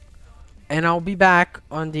I'll be back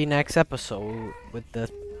on the next episode with the.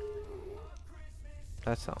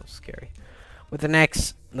 That sounds scary. With the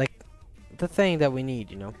next, like, the thing that we need,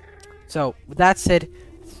 you know. So with that said,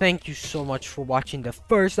 thank you so much for watching the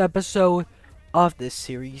first episode of this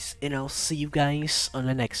series, and I'll see you guys on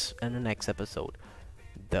the next episode.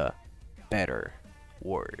 The better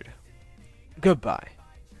word. Goodbye.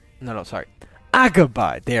 No, sorry.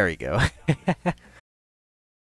 Goodbye. There we go.